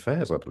Catherine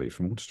Fairs, I believe,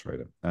 from Auto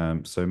Trader.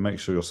 So make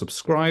sure you're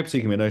subscribed so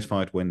you can be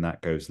notified when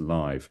that goes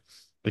live.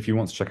 If you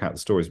want to check out the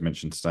stories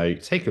mentioned today,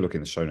 take a look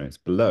in the show notes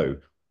below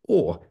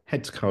or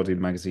head to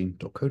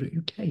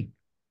cardianmagazine.co.uk.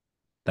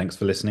 Thanks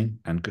for listening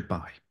and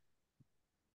goodbye.